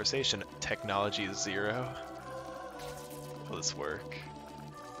whole conversation. Technology 0. Will this work?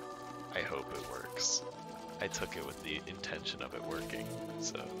 I hope it works. I took it with the intention of it working,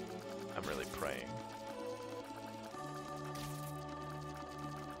 so I'm really praying.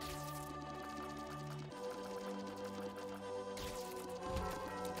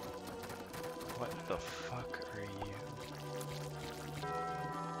 What the fuck are you?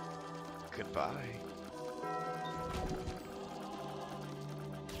 Goodbye.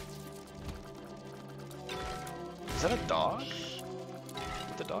 Is that a dog?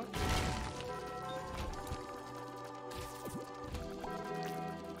 What the dog?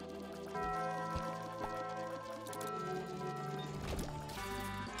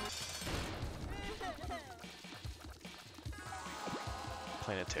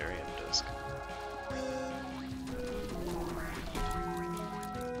 Planetarium disc.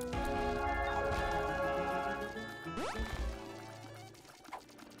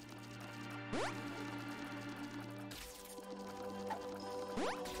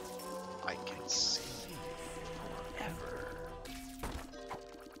 I can see forever.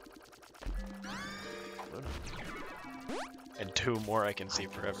 And 2 more I can see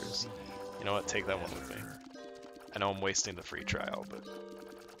forever. You know what? Take that one with me. I know I'm wasting the free trial, but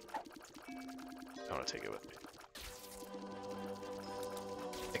I want to take it with me.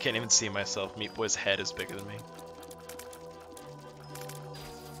 I can't even see myself. Meat Boy's head is bigger than me.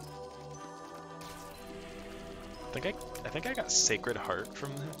 I think I got Sacred Heart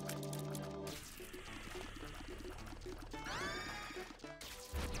from him.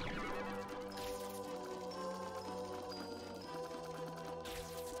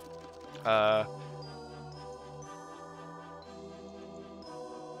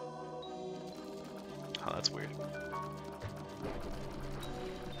 Oh, that's weird.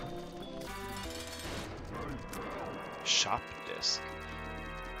 Shop disc.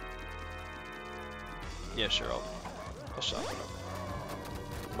 Yeah, sure, I'll shop it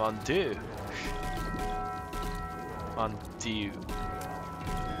up. Mon Dieu. Mon Dieu.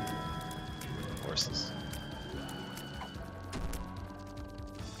 Horses.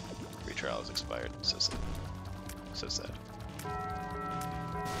 Free trial has expired. So sad. So sad.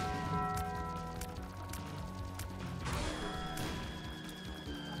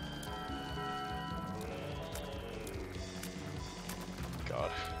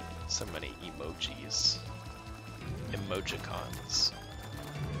 God, so many emojis. Emojicons.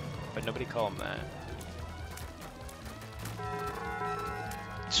 But nobody call them that.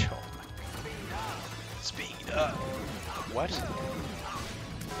 Oh my god. Speed up! What?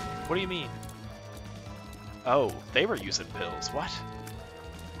 What do you mean? Oh, they were using pills. What?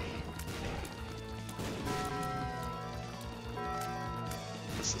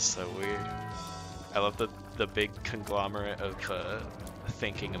 This is so weird. I love the big conglomerate of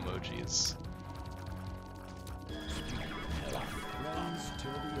thinking emojis.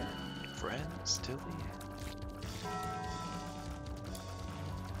 Friends till the end.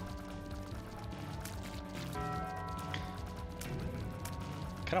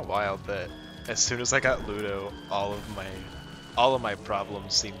 Kind of wild that as soon as I got Ludo, all of my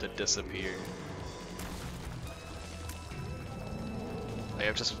problems seemed to disappear. Like,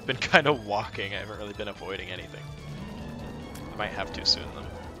 I've just been kind of walking. I haven't really been avoiding anything. I might have to soon though.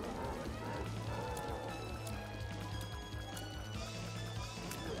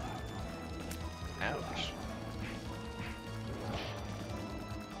 Ouch.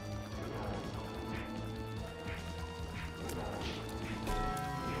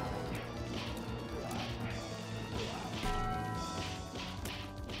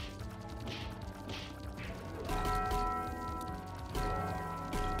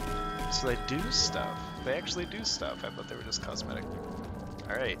 So they do stuff. They actually do stuff. I thought they were just cosmetic.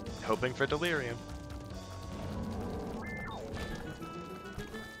 Alright, hoping for delirium.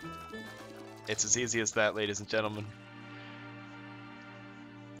 It's as easy as that, ladies and gentlemen.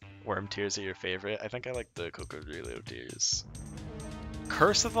 Worm tears are your favorite. I think I like the Cocodrilo tears.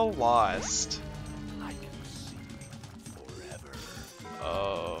 Curse of the Lost. I can see forever.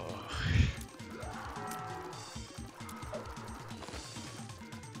 Oh.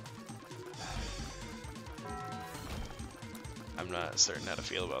 I'm not certain how to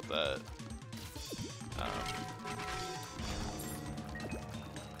feel about that.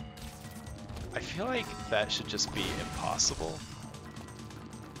 I feel like that should just be impossible.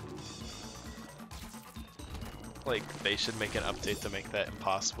 Like, they should make an update to make that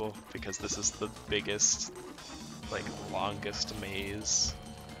impossible, because this is the biggest, like, longest maze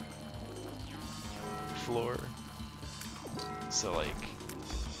floor. So, like,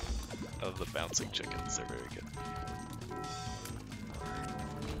 of the bouncing chickens, they're very good.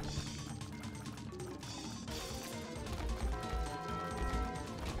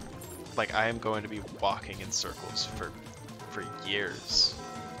 Like, I am going to be walking in circles for years.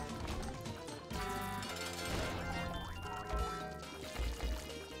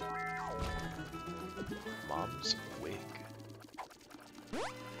 Mom's wig.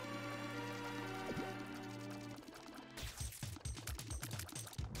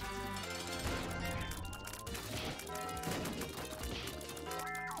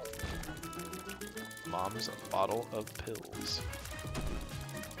 Mom's bottle of pills.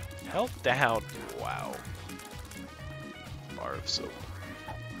 Help down. Wow. Bar of soap.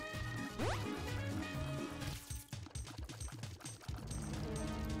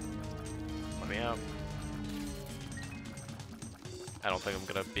 Let me out. I don't think I'm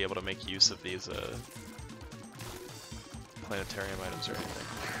gonna be able to make use of these planetarium items or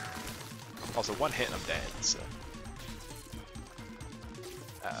anything. Also, one hit and I'm dead, so.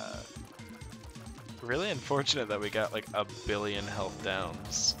 Really unfortunate that we got like 1 billion health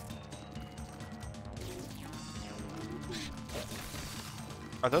downs.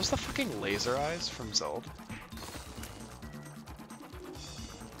 Are those the fucking laser eyes from Zelda?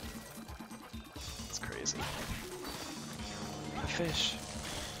 It's crazy. The fish.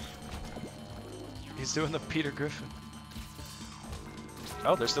 He's doing the Peter Griffin.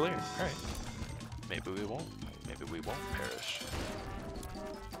 Oh, they're still here. Alright. Maybe we won't. Maybe we won't perish.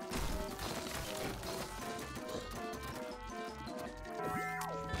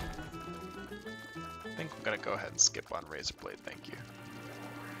 I think I'm gonna go ahead and skip on Razorblade, thank you.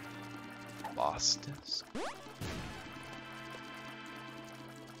 Boss disc.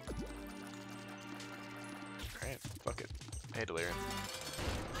 Alright, fuck it. Hey, Delirium.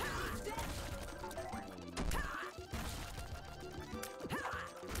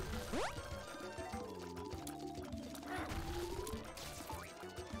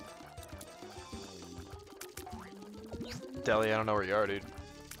 Deli, I don't know where you are, dude.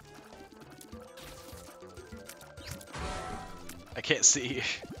 I can't see.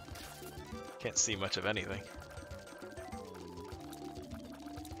 Can't see much of anything.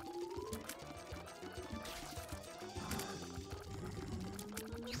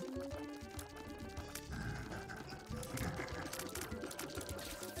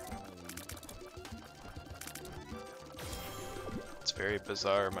 It's very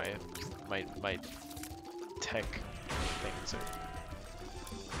bizarre. My tech things are.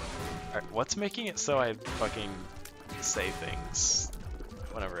 Alright, what's making it so I fucking say things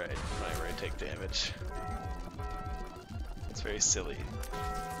whenever I take damage? It's very silly.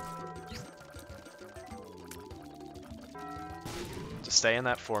 Just stay in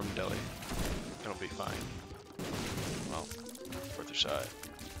that form, Deli. It'll be fine. Well, worth a shot.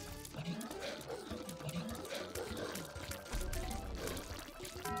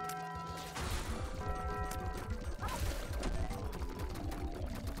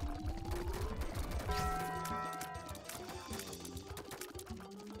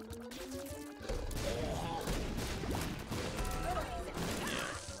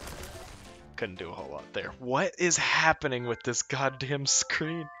 couldn't do a whole lot there. What is happening with this goddamn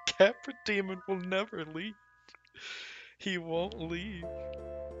screen? Capra Demon will never leave. He won't leave.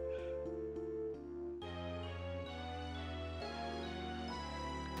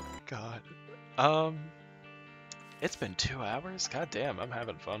 God. It's been 2 hours? God damn, I'm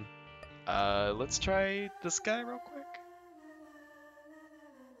having fun. Let's try this guy real quick.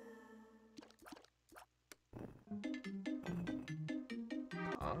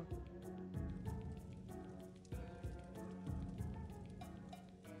 Huh?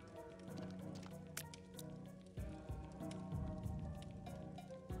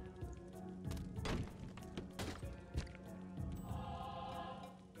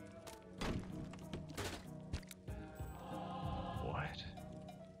 What?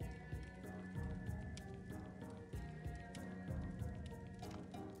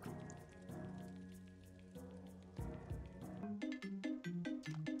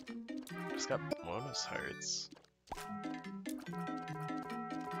 Just got bonus hearts.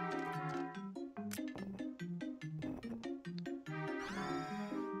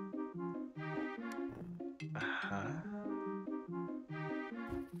 Uh-huh.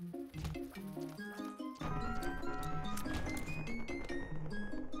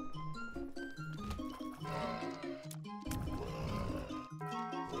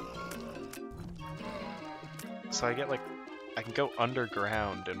 So I get like, I can go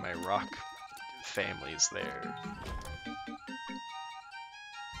underground and my rock family's there.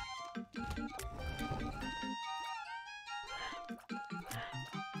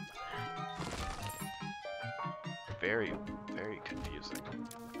 Very, very confusing.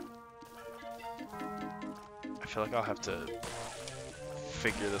 I feel like I'll have to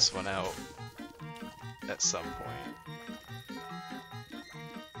figure this one out at some point.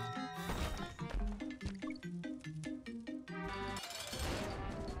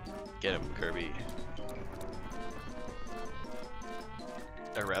 Get him, Kirby.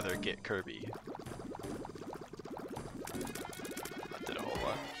 Or rather, get Kirby. That did a whole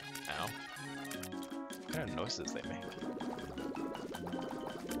lot. Ow. What kind of noises they make?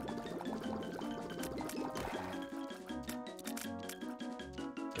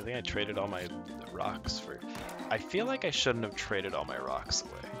 I think I traded all my rocks for... I feel like I shouldn't have traded all my rocks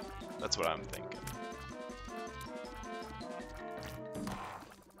away. That's what I'm thinking.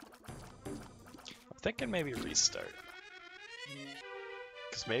 I'm thinking maybe restart.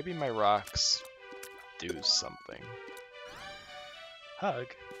 Because maybe my rocks do something. Hug.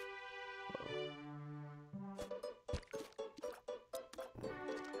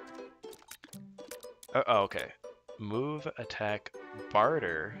 Hello. Oh, okay. Move, attack,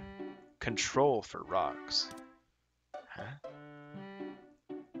 barter, control for rocks. Huh?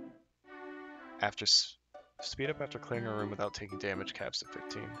 After speed up after clearing a room without taking damage, caps at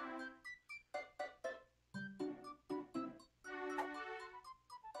 15.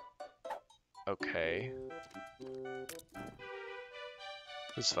 Okay.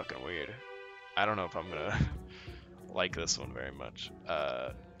 This is fucking weird. I don't know if I'm gonna like this one very much.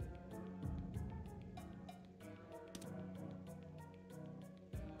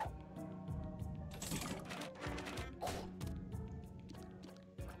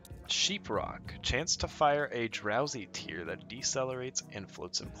 Sheeprock. Chance to fire a drowsy tear that decelerates and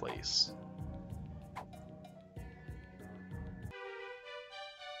floats in place.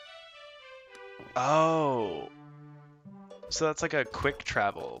 Oh. So that's like a quick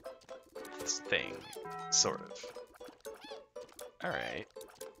travel thing, sort of. Alright.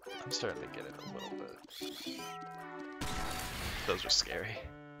 I'm starting to get it a little bit. Those are scary.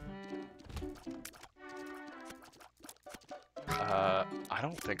 I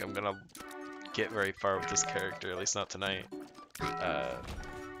don't think I'm gonna get very far with this character, at least not tonight. I'll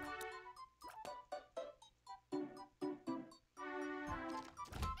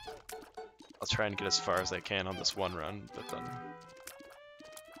try and get as far as I can on this one run, but then...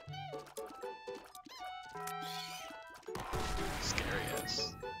 Scary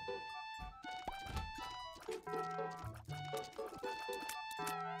ass.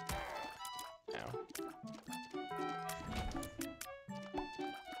 Ow.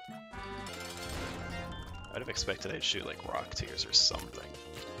 I'd have expected I'd shoot like rock tears or something.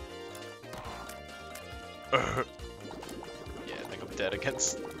 Yeah, I think I'm dead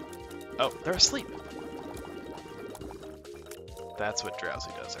against... Oh, they're asleep! That's what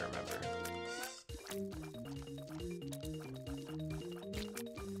drowsy does, I remember.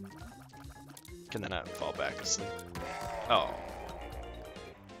 Can they not fall back asleep? Oh.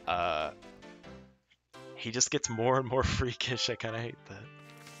 He just gets more and more freakish, I kinda hate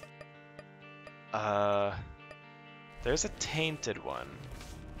that. There's a tainted one.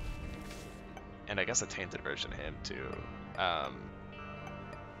 and I guess a tainted version of him too. I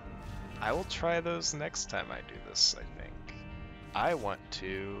will try those next time I do this, I think. I want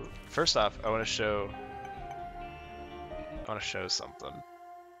to, first off, I want to show something.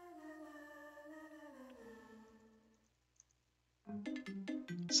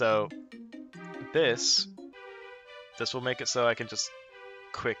 So this will make it so I can just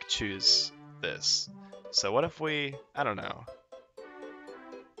quick choose this. So what if we, I don't know.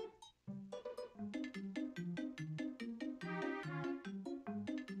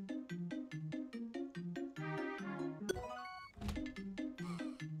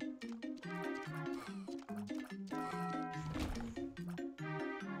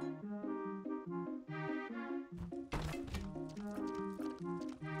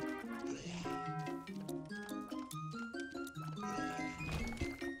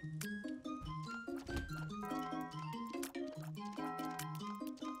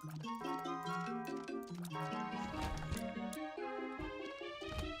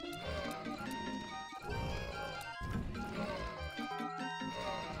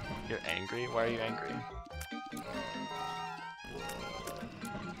 You're angry? Why are you angry?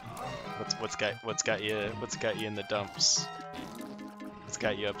 What's got you in the dumps? What's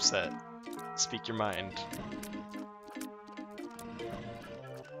got you upset? Speak your mind.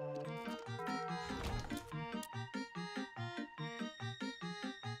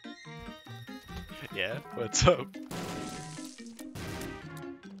 Yeah, what's up?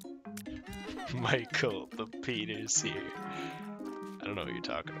 Michael, the Peter's here. I don't know what you're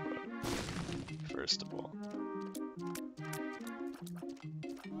talking about, first of all.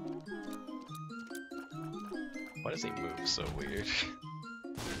 Why does he move so weird?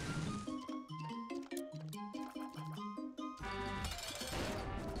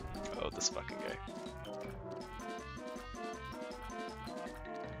 Oh, this fucking guy.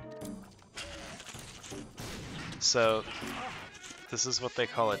 So, this is what they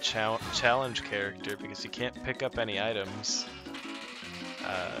call a challenge character because you can't pick up any items.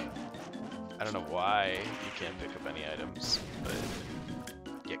 I don't know why you can't pick up any items, but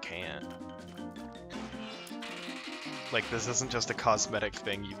you can. Like, this isn't just a cosmetic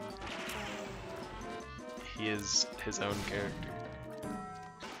thing, he is his own character.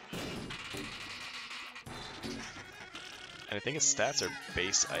 And I think his stats are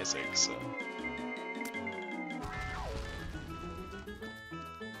base Isaac, so...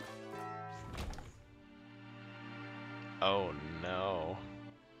 Oh no.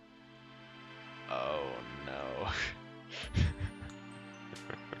 Oh no.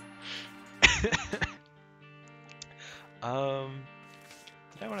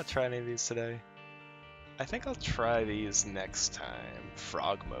 Did I want to try any of these today? I think I'll try these next time.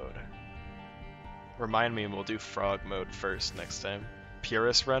 Frog mode. Remind me and we'll do frog mode first next time.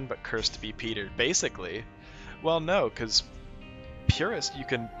 Purist run, but cursed to be Peter. Basically, well no, because Purist you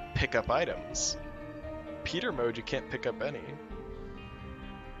can pick up items. Peter mode you can't pick up any.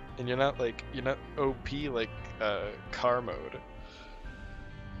 And you're not OP like car mode.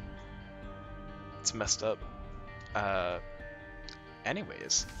 It's messed up.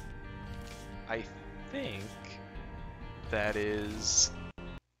 Anyways, I think that is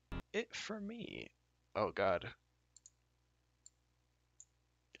it for me. Oh god.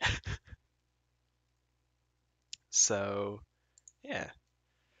 So, yeah.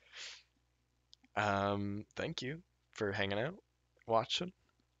 Thank you for hanging out, watching.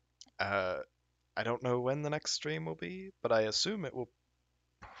 I don't know when the next stream will be, but I assume it will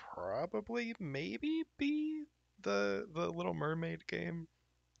probably maybe be the Little Mermaid game,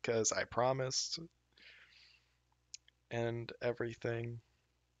 because I promised and everything.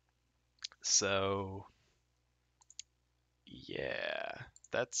 So yeah,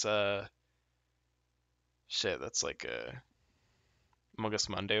 that's shit, that's like a Among Us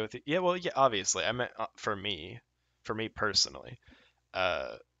Monday with you. Yeah, well, yeah, obviously I meant for me personally.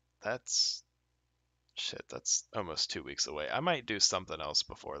 That's shit, that's almost 2 weeks away. I might do something else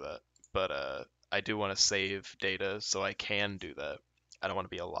before that, but I do want to save data so I can do that. I don't want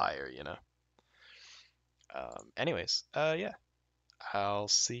to be a liar, you know. Anyways, yeah, I'll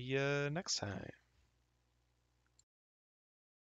see you next time.